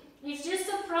new. It's just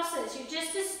a process, you're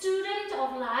just a student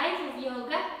of life, of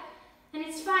yoga, and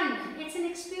it's fun, it's an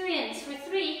experience. For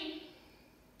 3,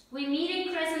 we meet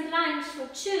in crescent lunge. For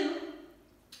 2,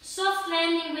 soft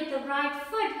landing with the right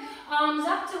foot, arms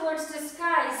up towards the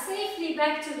sky, safely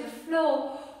back to the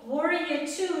floor. Warrior 2,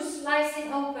 slice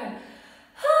it open.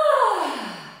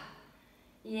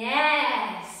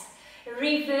 Yes.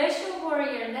 Reverse your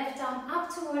warrior. Left arm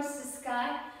up towards the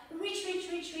sky. Reach,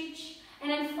 reach, reach, reach. And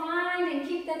then find and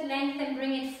keep that length and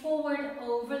bring it forward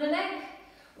over the leg.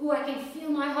 Ooh, I can feel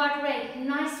my heart rate.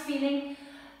 Nice feeling.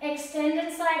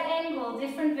 Extended side angle.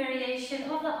 Different variation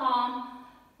of the arm.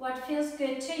 What feels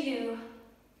good to you.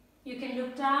 You can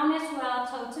look down as well.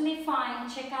 Totally fine.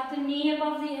 Check out the knee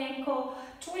above the ankle.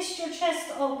 Twist your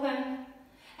chest open.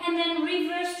 And then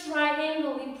reverse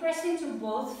triangle. We press into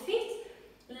both feet.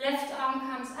 Left arm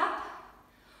comes up.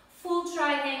 Full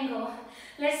triangle.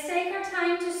 Let's take our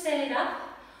time to set it up.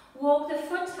 Walk the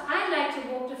foot. I like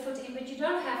to walk the foot in, but you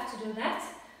don't have to do that.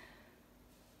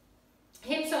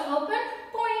 Hips are open.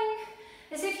 Boing.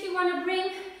 As if you want to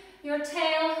bring your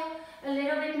tail a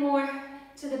little bit more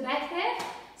to the back there.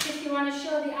 As if you want to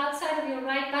show the outside of your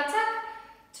right buttock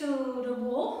to the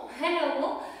wall. Hello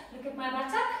wall. Look at my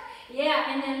buttock.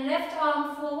 Yeah, and then left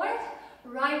arm forward.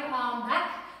 Right arm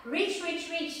back. Reach, reach,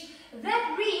 reach.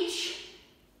 That reach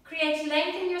creates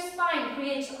length in your spine,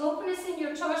 creates openness in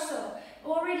your torso,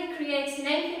 already creates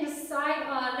length in the side,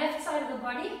 left side of the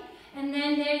body. And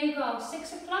then there you go,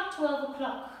 6 o'clock, 12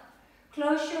 o'clock.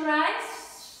 Close your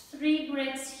eyes, 3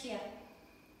 breaths here.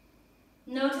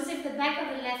 Notice if the back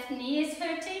of the left knee is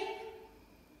hurting.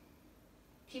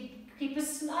 Keep a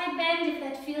slight bend if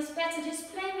that feels better.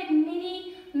 Just play with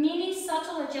mini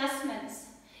subtle adjustments.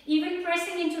 Even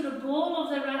pressing into the ball of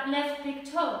the left big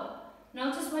toe.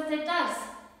 Notice what that does.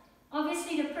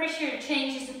 Obviously the pressure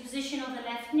changes the position of the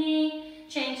left knee,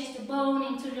 changes the bone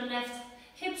into the left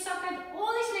hip socket.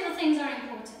 All these little things are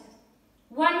important.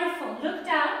 Wonderful. Look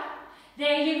down.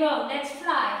 There you go. Let's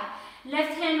fly.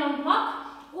 Left hand on block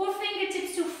or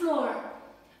fingertips to floor.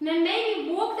 And then maybe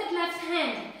walk that left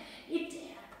hand.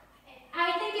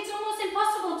 I think it's almost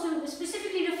impossible to,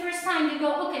 specifically the first time you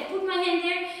go, okay, put my hand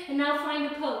there and now find a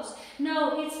pose.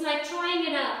 No, it's like trying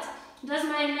it out. Does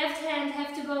my left hand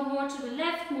have to go more to the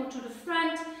left, more to the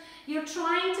front? You're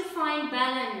trying to find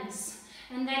balance.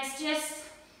 And that's just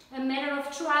a matter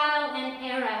of trial and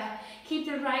error. Keep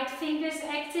the right fingers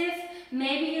active.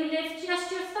 Maybe you lift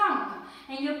just your thumb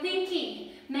and your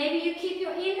pinky. Maybe you keep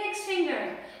your index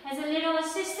finger as a little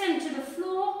assistant to the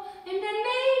floor. And then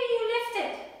maybe you lift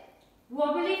it.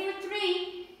 Wobbly for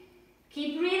 3.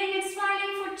 Keep breathing and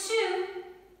smiling for 2.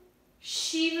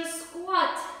 Shiva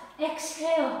squat.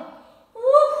 Exhale. Woo!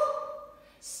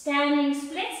 Standing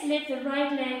splits. Lift the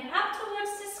right leg up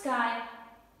towards the sky.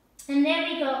 And there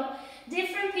we go.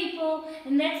 Different people.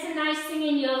 And that's the nice thing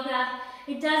in yoga.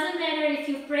 It doesn't matter if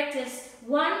you've practiced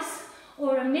once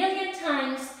or a million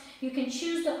times. You can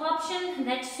choose the option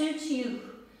that suits you.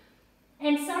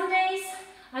 And some days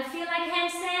I feel like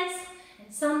handstands.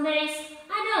 Some days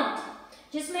I don't.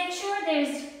 Just make sure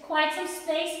there's quite some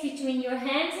space between your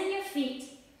hands and your feet.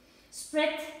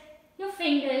 Spread your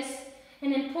fingers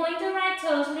and then point the right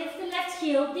toes, lift the left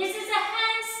heel. This is a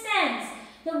handstand.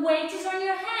 The weight is on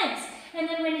your hands. And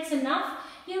then when it's enough,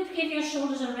 you give your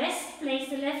shoulders a rest, place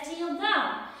the left heel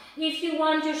down. If you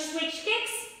want your switch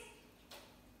kicks,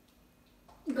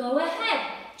 go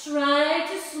ahead. Try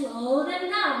to slow them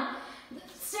down.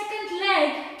 Second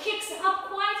leg kicks up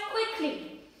quite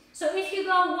quickly. So if you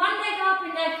go one leg up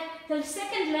and the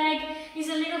second leg is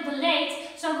a little delayed,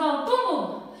 so go boom,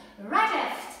 boom, right,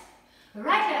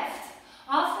 left,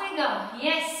 off we go.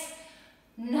 Yes,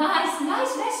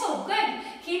 nice vessel, good.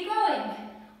 Keep going.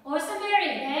 Awesome,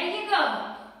 Mary, there you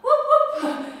go. Whoop,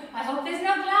 whoop. I hope there's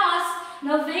no glass,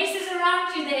 no vases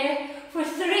around you there. For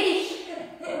 3,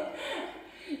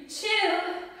 2,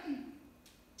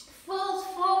 fold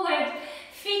forward.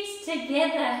 Feet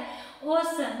together.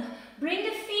 Awesome. Bring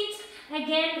the feet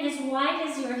again as wide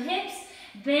as your hips.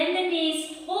 Bend the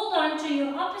knees. Hold on to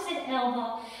your opposite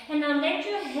elbow. And now let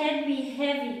your head be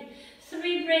heavy.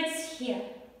 3 breaths here.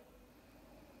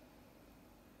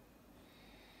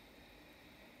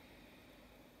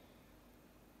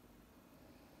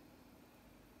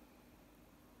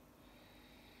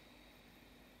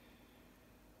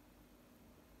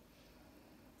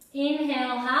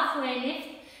 Inhale, halfway lift.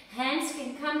 Hands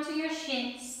can come to your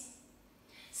shins.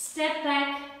 Step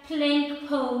back, plank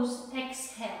pose,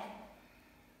 exhale.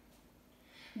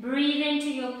 Breathe into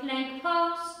your plank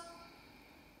pose.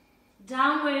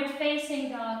 Downward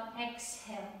facing dog,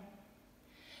 exhale.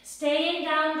 Stay in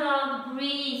down dog,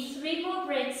 breathe. 3 more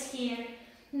breaths here.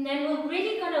 And then we're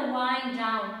really gonna wind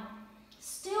down.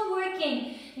 Still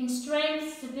working in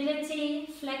strength, stability,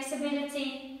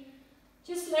 flexibility.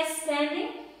 Just less standing.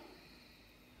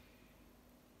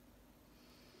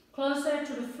 Closer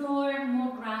to the floor,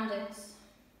 more grounded.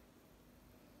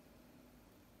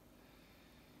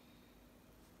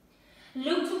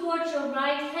 Look towards your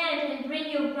right hand and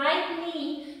bring your right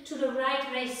knee to the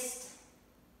right wrist.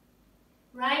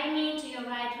 Right knee to your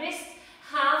right wrist,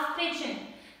 half pigeon.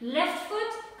 Left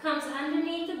foot comes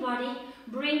underneath the body.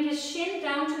 Bring the shin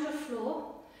down to the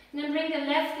floor. And then bring the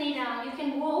left knee down. You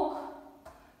can walk,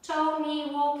 toe, knee,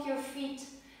 walk your feet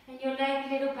and your leg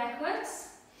a little backwards.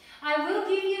 I will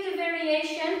give you the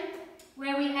variation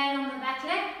where we had on the back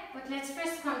leg, but let's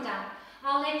first come down.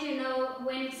 I'll let you know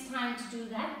when it's time to do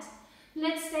that.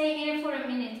 Let's stay here for a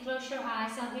minute. Close your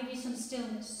eyes. I'll give you some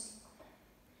stillness.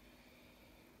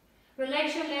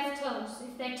 Relax your left toes.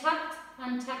 If they're tucked,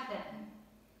 untuck them.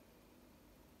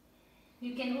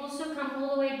 You can also come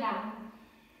all the way down.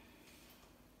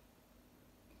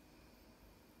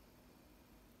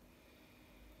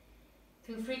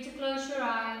 Feel free to close your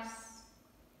eyes.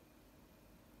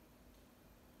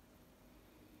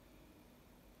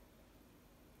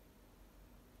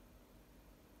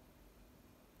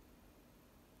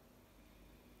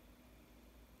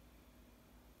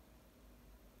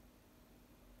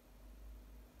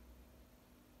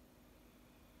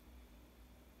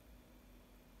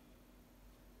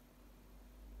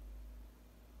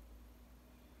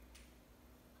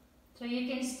 So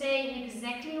you can stay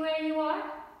exactly where you are.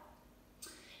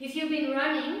 If you've been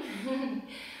running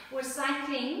or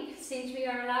cycling, since we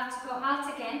are allowed to go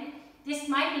out again, this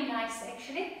might be nice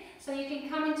actually. So you can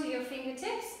come into your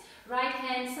fingertips, right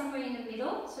hand somewhere in the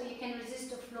middle, so you can resist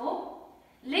the floor.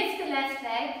 Lift the left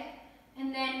leg,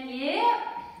 and then, yeah,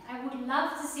 I would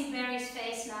love to see Barry's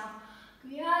face now.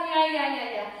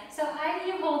 Yeah. So either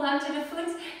you hold on to the foot,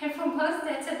 and for most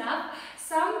that's enough.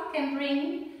 Some can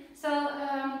bring,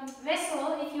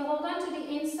 vessel, if you hold on to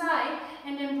the inside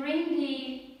and then bring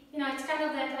the, it's kind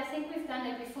of that, I think we've done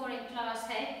that before in class,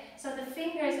 hey? So the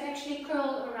fingers actually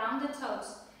curl around the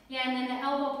toes. Yeah, and then the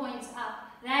elbow points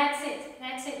up. That's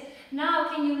it. Now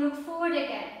can you look forward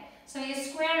again? So you're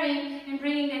squaring and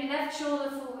bringing that left shoulder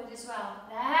forward as well.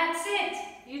 That's it.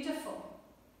 Beautiful.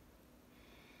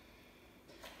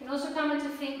 You can also come into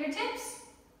fingertips.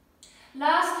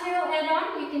 Last little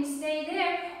add-on, you can stay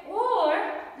there, or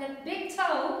the big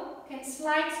toe can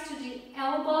slide to the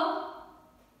elbow,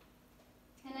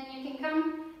 and then you can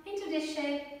come into this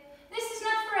shape. This is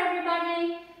not for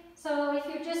everybody, so if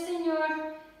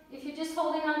you're just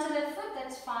holding onto that foot,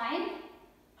 that's fine.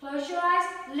 Close your eyes,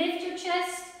 lift your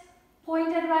chest,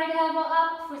 point that right elbow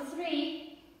up for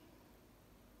 3.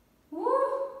 Woo!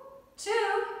 2.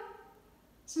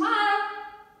 Smile.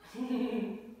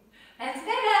 That's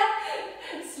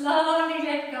better. Slowly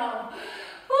let go.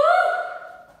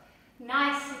 Woo!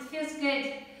 Nice. It feels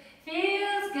good.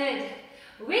 Feels good.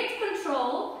 With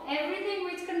control, everything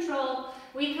with control,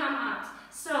 we come out.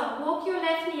 So walk your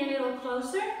left knee a little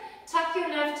closer. Tuck your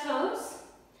left toes.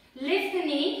 Lift the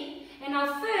knee. And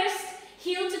now first,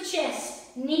 heel to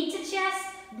chest. Knee to chest.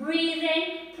 Breathe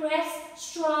in. Press.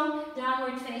 Strong.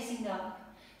 Downward facing dog.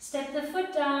 Step the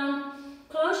foot down.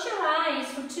 Close your eyes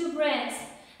for 2 breaths.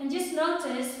 And just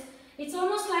notice, it's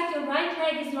almost like your right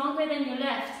leg is longer than your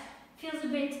left. Feels a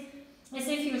bit as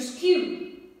if you're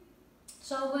skewed.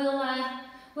 So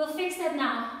we'll fix that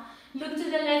now. Look to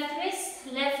the left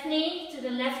wrist, left knee to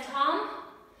the left arm.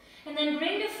 And then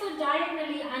bring the foot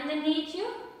diagonally underneath you.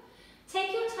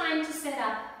 Take your time to set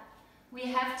up. We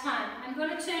have time. I'm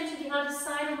going to turn to the other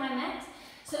side of my mat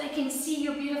so I can see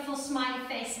your beautiful smiley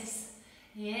faces.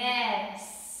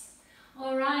 Yes.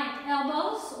 Alright,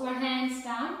 elbows or hands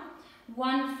down.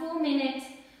 1 full minute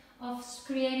of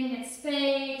creating that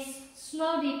space.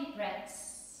 Slow deep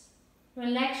breaths.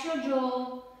 Relax your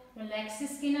jaw. Relax the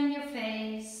skin on your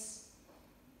face.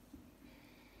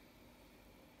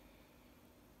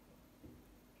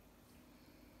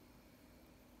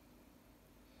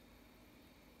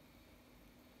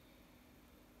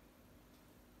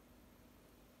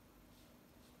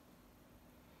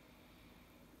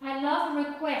 I love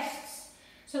requests.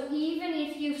 So even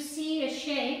if you see a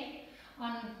shape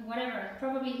on whatever,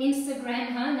 probably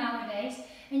Instagram nowadays,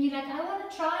 and you're like, I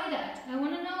want to try that. I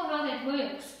want to know how that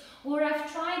works. Or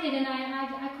I've tried it and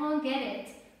I can't get it.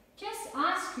 Just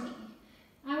ask me.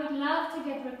 I would love to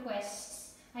get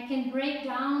requests. I can break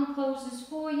down poses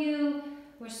for you.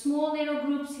 We're small little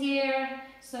groups here.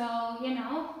 So, you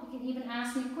can even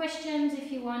ask me questions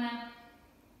if you want to.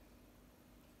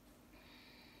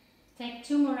 Take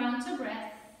 2 more rounds of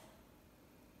breath.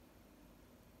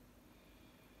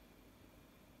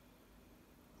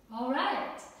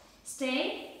 Alright,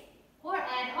 stay or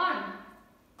add on.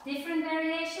 Different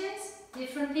variations,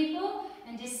 different people,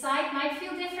 and this side might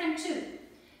feel different too.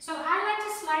 So I like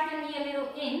to slide the knee a little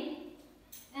in,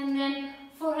 and then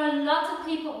for a lot of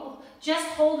people, just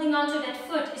holding onto that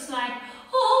foot is like,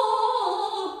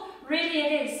 oh, really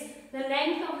Usually it is. The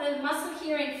length of the muscle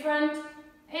here in front,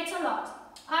 it's a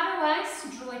lot. Otherwise,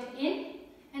 draw it in,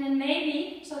 and then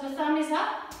maybe, so the thumb is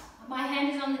up, my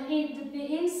hand is on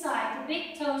the inside, the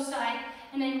big toe side,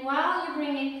 and then while you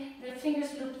bring it, the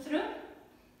fingers loop through,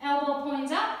 elbow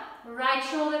points up, right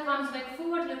shoulder comes back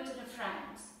forward, look to the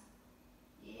front.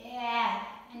 Yeah,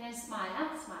 and then smile,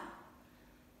 smile.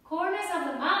 Corners of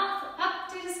the mouth up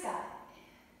to the sky.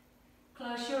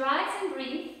 Close your eyes and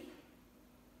breathe.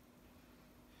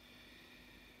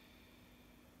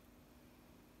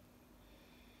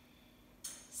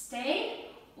 Stay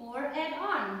or add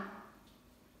on.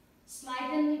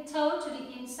 Slide the toe to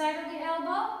the inside of the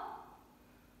elbow.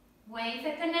 Wave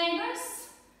at the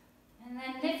neighbors. And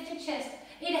then lift your chest.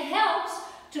 It helps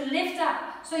to lift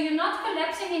up. So you're not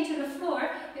collapsing into the floor.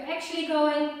 You're actually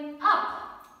going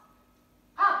up.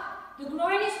 Up. The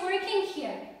groin is working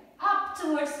here. Up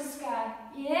towards the sky.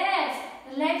 Yes.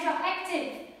 The legs are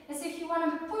active. As if you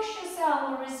want to push yourself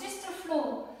or resist the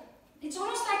floor. It's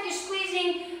almost like you're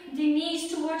squeezing the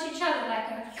knees towards each other, like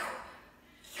a...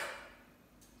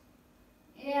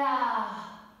 Yeah.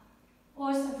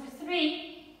 Awesome. For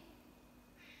 3,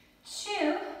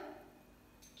 2,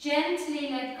 gently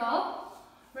let go.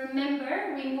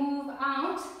 Remember, we move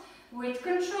out with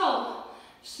control.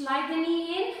 Slide the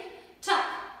knee in, tuck,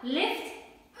 lift.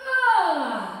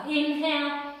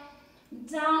 Inhale,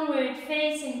 downward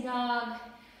facing dog.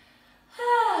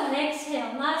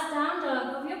 Exhale, last down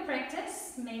dog of your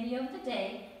practice, maybe of the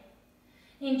day.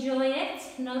 Enjoy it.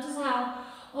 Notice how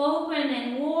open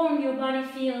and warm your body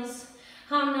feels.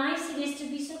 How nice it is to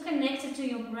be so connected to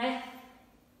your breath.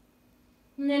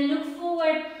 And then look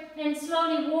forward and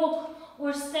slowly walk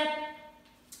or step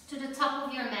to the top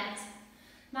of your mat.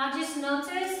 Now just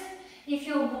notice if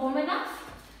you're warm enough.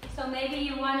 So maybe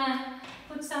you want to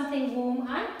put something warm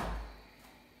on.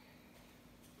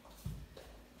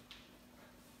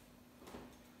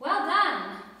 Well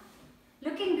done.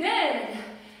 Looking good.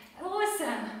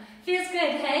 Awesome. Feels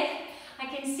good, hey? I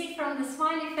can see from the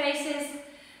smiley faces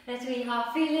that we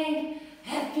are feeling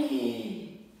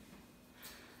happy.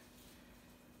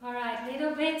 Alright,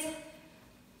 little bit.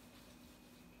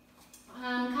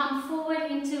 Come forward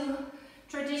into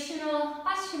traditional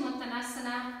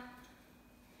Paschimottanasana.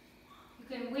 You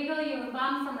can wiggle your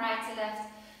bum from right to left.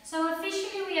 So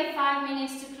officially we have 5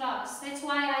 minutes to class. That's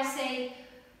why I say,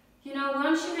 you know,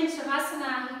 once you're in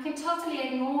Shavasana, you can totally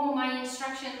ignore my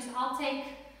instructions. I'll take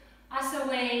us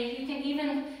away. You can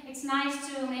even, it's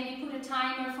nice to maybe put a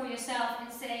timer for yourself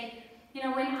and say, you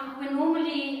know, when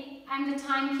normally I'm the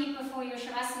timekeeper for your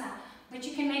Shavasana, but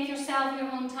you can make yourself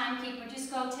your own timekeeper. Just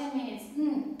go 10 minutes.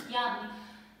 Yum.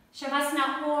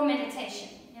 Shavasana or meditation,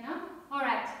 you know? All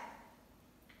right.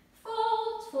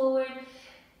 Fold forward.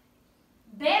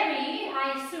 Bury,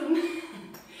 I assume,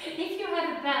 if you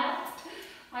have a belt.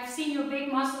 I've seen your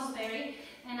big muscles, Barry,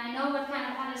 and I know what kind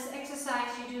of other exercise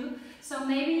you do. So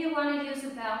maybe you want to use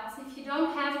a belt. If you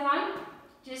don't have one,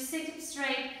 just sit up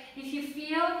straight. If you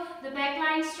feel the back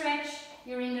line stretch,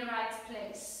 you're in the right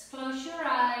place. Close your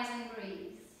eyes and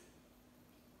breathe.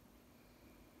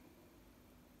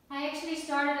 I actually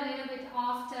started a little bit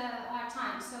after our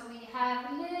time, so we have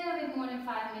a little bit more than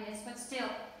 5 minutes, but still,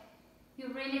 you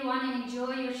really want to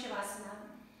enjoy your Shavasana.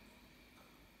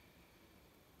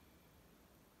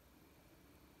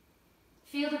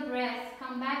 Feel the breath.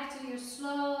 Come back to your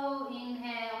slow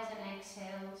inhales and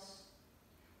exhales.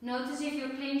 Notice if you're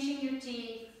clenching your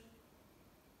teeth.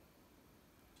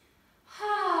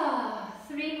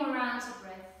 3 more rounds of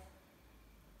breath.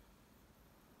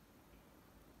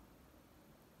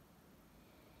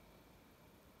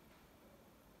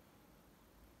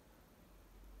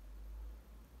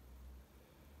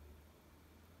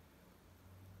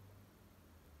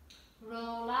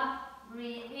 Roll up,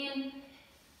 breathe in.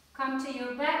 Come to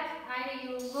your back, either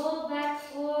you roll back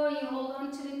or you hold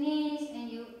on to the knees and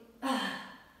you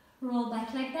roll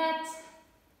back like that.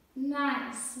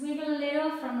 Nice. Wiggle a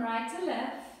little from right to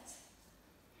left.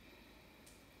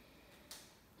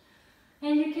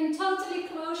 And you can totally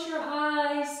close your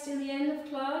eyes till the end of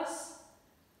class.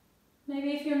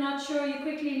 Maybe if you're not sure, you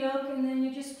quickly look and then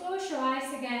you just close your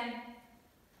eyes again.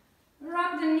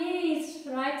 Rock the knees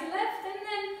right to left and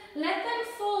then let them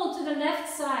fall to the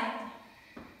left side.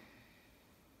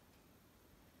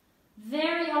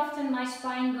 Very often my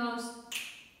spine goes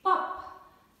pop.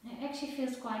 It actually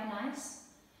feels quite nice.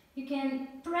 You can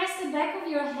press the back of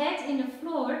your head in the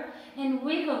floor and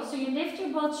wiggle. So you lift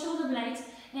your both shoulder blades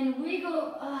and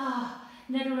wiggle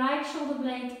that right shoulder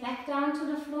blade back down to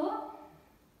the floor.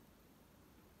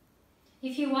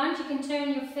 If you want, you can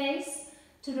turn your face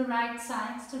to the right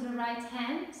side, to the right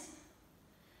hand.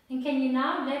 And can you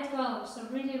now let go? So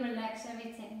really relax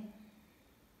everything.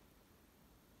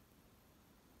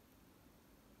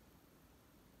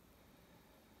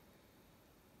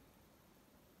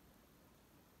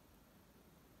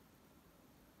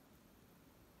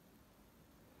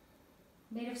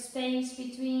 Bit of space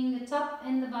between the top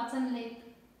and the bottom lip.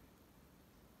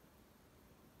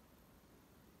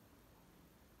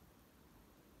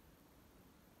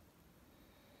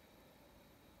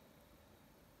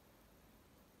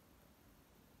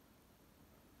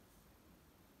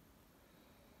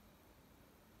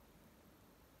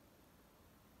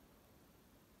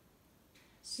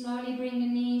 Slowly bring the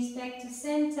knees back to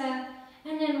center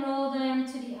and then roll them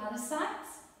to the other side,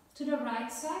 to the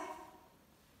right side.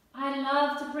 I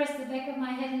love to press the back of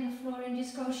my head in the floor and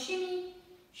just go shimmy,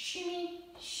 shimmy,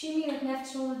 shimmy with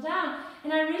left shoulder down.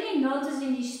 And I really notice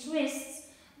in these twists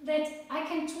that I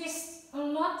can twist a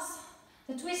lot.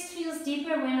 The twist feels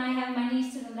deeper when I have my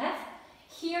knees to the left.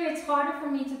 Here it's harder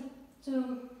for me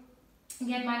to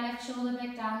get my left shoulder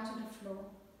back down to the floor.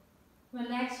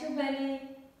 Relax your belly.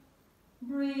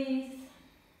 Breathe.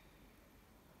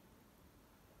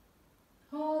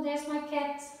 Oh, there's my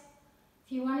cat.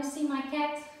 If you want to see my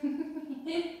cat,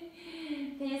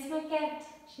 there's my cat.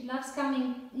 She loves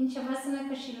coming in Shavasana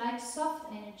because she likes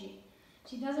soft energy.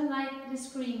 She doesn't like the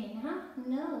screaming, huh?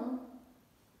 No.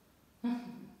 Her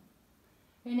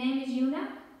name is Yuna.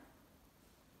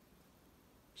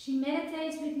 She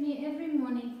meditates with me every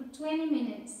morning for 20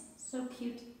 minutes. So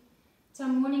cute. It's our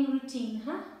morning routine,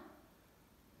 huh?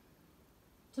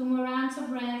 2 more rounds of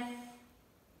breath.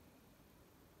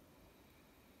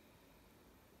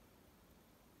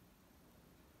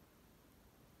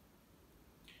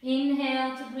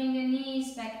 Inhale to bring the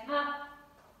knees back up.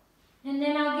 And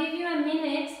then I'll give you a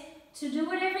minute to do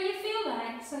whatever you feel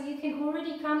like. So you can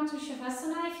already come to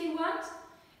Shavasana if you want.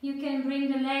 You can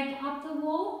bring the leg up the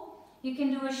wall. You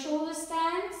can do a shoulder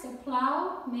stance, a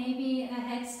plow, maybe a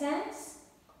head stance.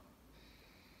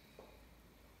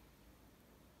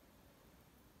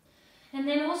 And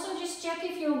then also just check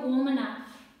if you're warm enough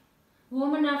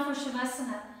for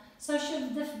Shavasana. So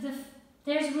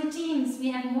there's routines.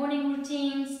 We have morning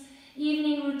routines,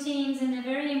 evening routines, and they're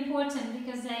very important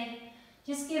because they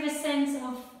just give a sense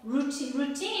of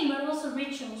routine, but also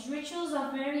rituals. Rituals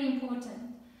are very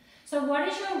important. So what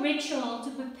is your ritual to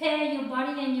prepare your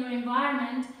body and your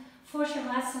environment for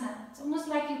Shavasana? It's almost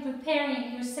like you're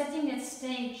preparing, you're setting that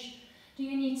stage. Do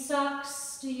you need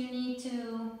socks? Do you need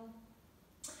to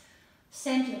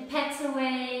send your pets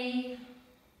away?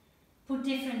 Put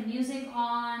different music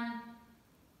on?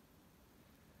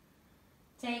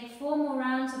 Take 4 more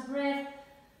rounds of breath,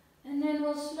 and then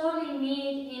we'll slowly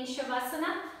meet in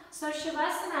Shavasana. So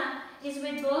Shavasana is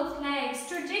with both legs.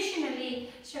 Traditionally,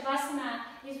 Shavasana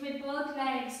is with both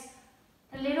legs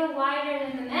a little wider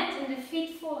than the mat, and the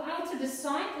feet fall out to the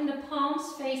side and the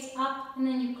palms face up, and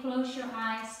then you close your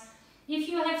eyes. If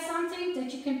you have something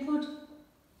that you can put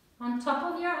on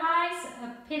top of your eyes,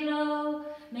 a pillow,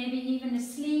 maybe even a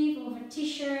sleeve of a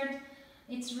t-shirt,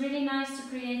 it's really nice to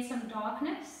create some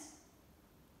darkness.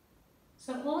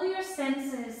 So all your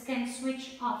senses can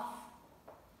switch off.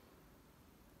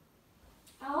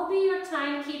 I'll be your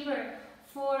timekeeper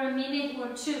for a minute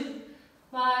or 2,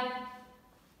 but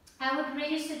I would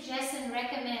really suggest and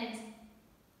recommend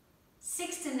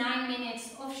 6 to 9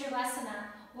 minutes of Shavasana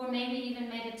or maybe even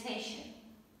meditation.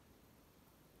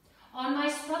 On my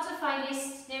Spotify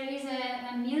list, there is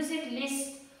a music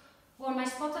list, or my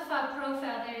Spotify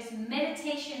profile, there is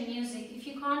meditation music. If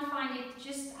you can't find it,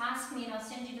 just ask me and I'll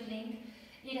send you the link.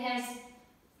 It has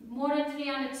more than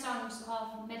 300 songs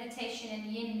of meditation and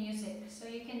yin music. So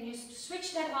you can just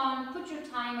switch that on, put your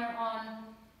timer on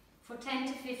for 10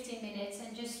 to 15 minutes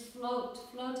and just float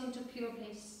into pure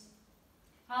bliss.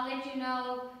 I'll let you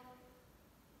know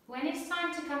when it's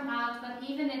time to come out, but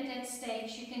even at that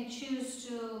stage, you can choose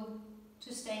to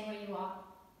stay where you are.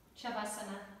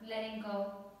 Shavasana, letting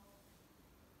go.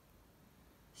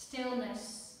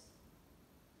 Stillness.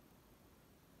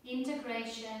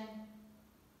 Integration.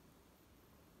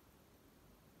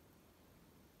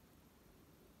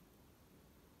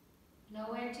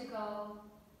 Nowhere to go.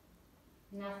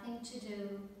 Nothing to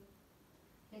do.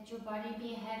 Let your body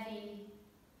be heavy.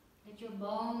 Let your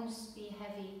bones be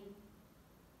heavy.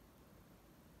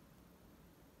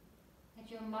 Let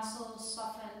your muscles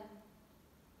soften.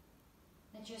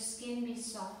 Let your skin be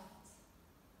soft.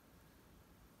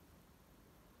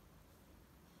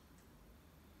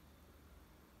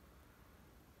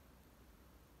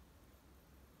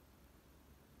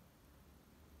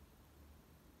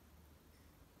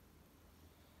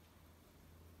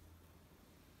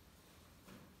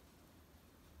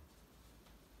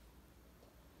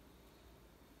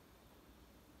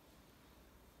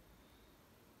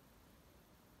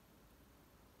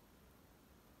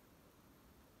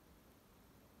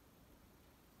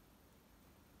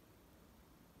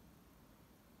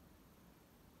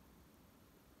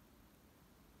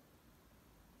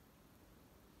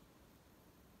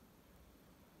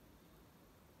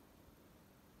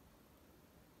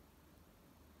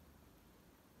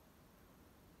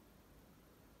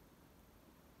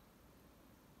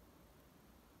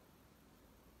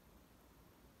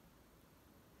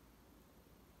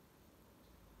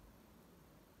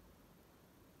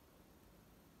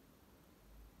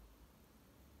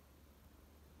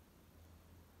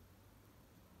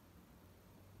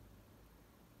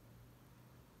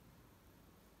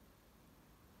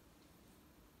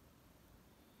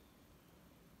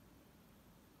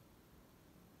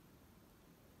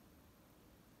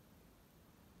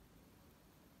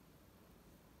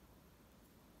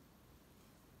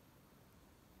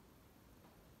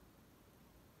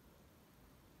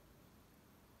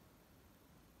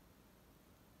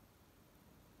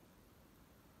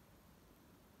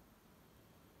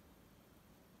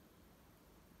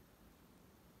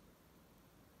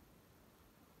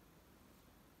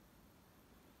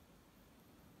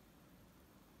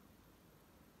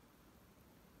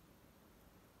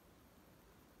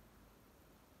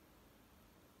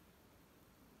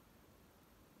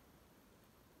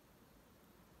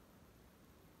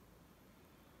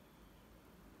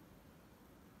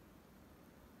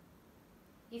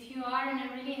 If you are in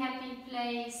a really happy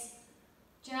place,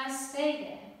 just stay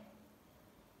there.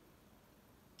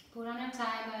 Put on a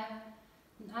timer,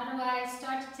 and otherwise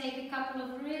start to take a couple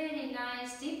of really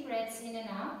nice deep breaths in and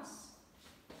out.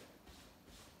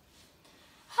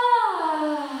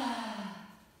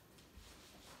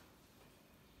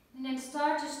 And then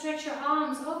start to stretch your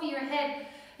arms over your head.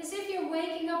 As if you're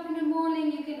waking up in the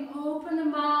morning, you can open the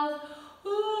mouth.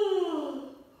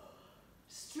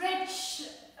 Stretch.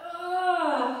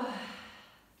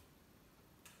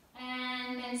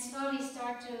 And then slowly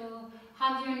start to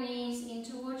hug your knees in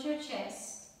towards your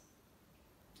chest.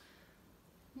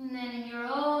 And then in your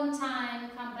own time,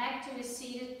 come back to a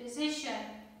seated position.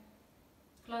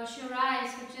 Close your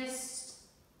eyes for just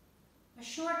a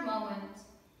short moment.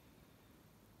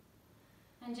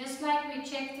 And just like we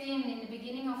checked in the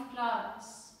beginning of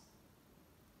class,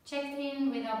 checked in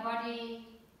with our body,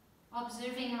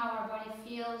 observing how our body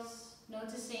feels,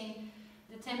 noticing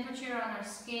the temperature on our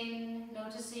skin,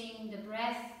 noticing the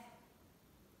breath,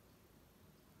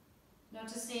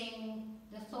 noticing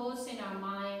the thoughts in our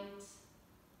mind.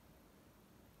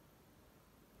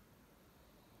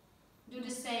 Do the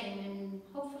same and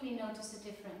hopefully notice a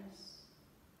difference.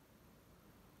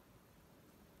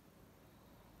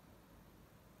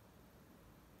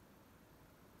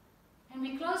 And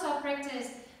we close our practice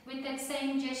with that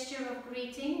same gesture of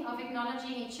greeting, of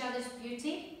acknowledging each other's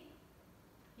beauty,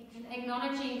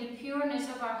 acknowledging the pureness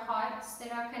of our hearts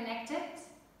that are connected.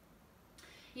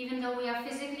 Even though we are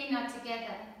physically not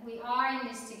together, we are in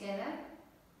this together.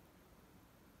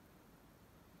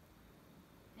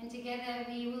 And together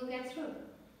we will get through.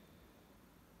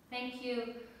 Thank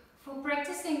you for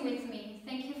practicing with me.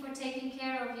 Thank you for taking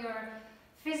care of your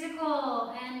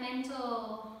physical and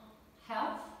mental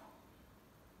health.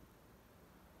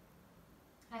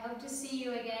 I hope to see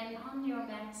you again on your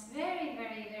mats very,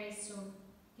 very, very soon.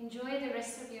 Enjoy the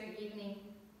rest of your evening.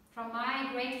 From my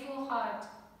grateful heart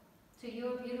to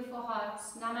your beautiful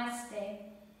hearts, namaste.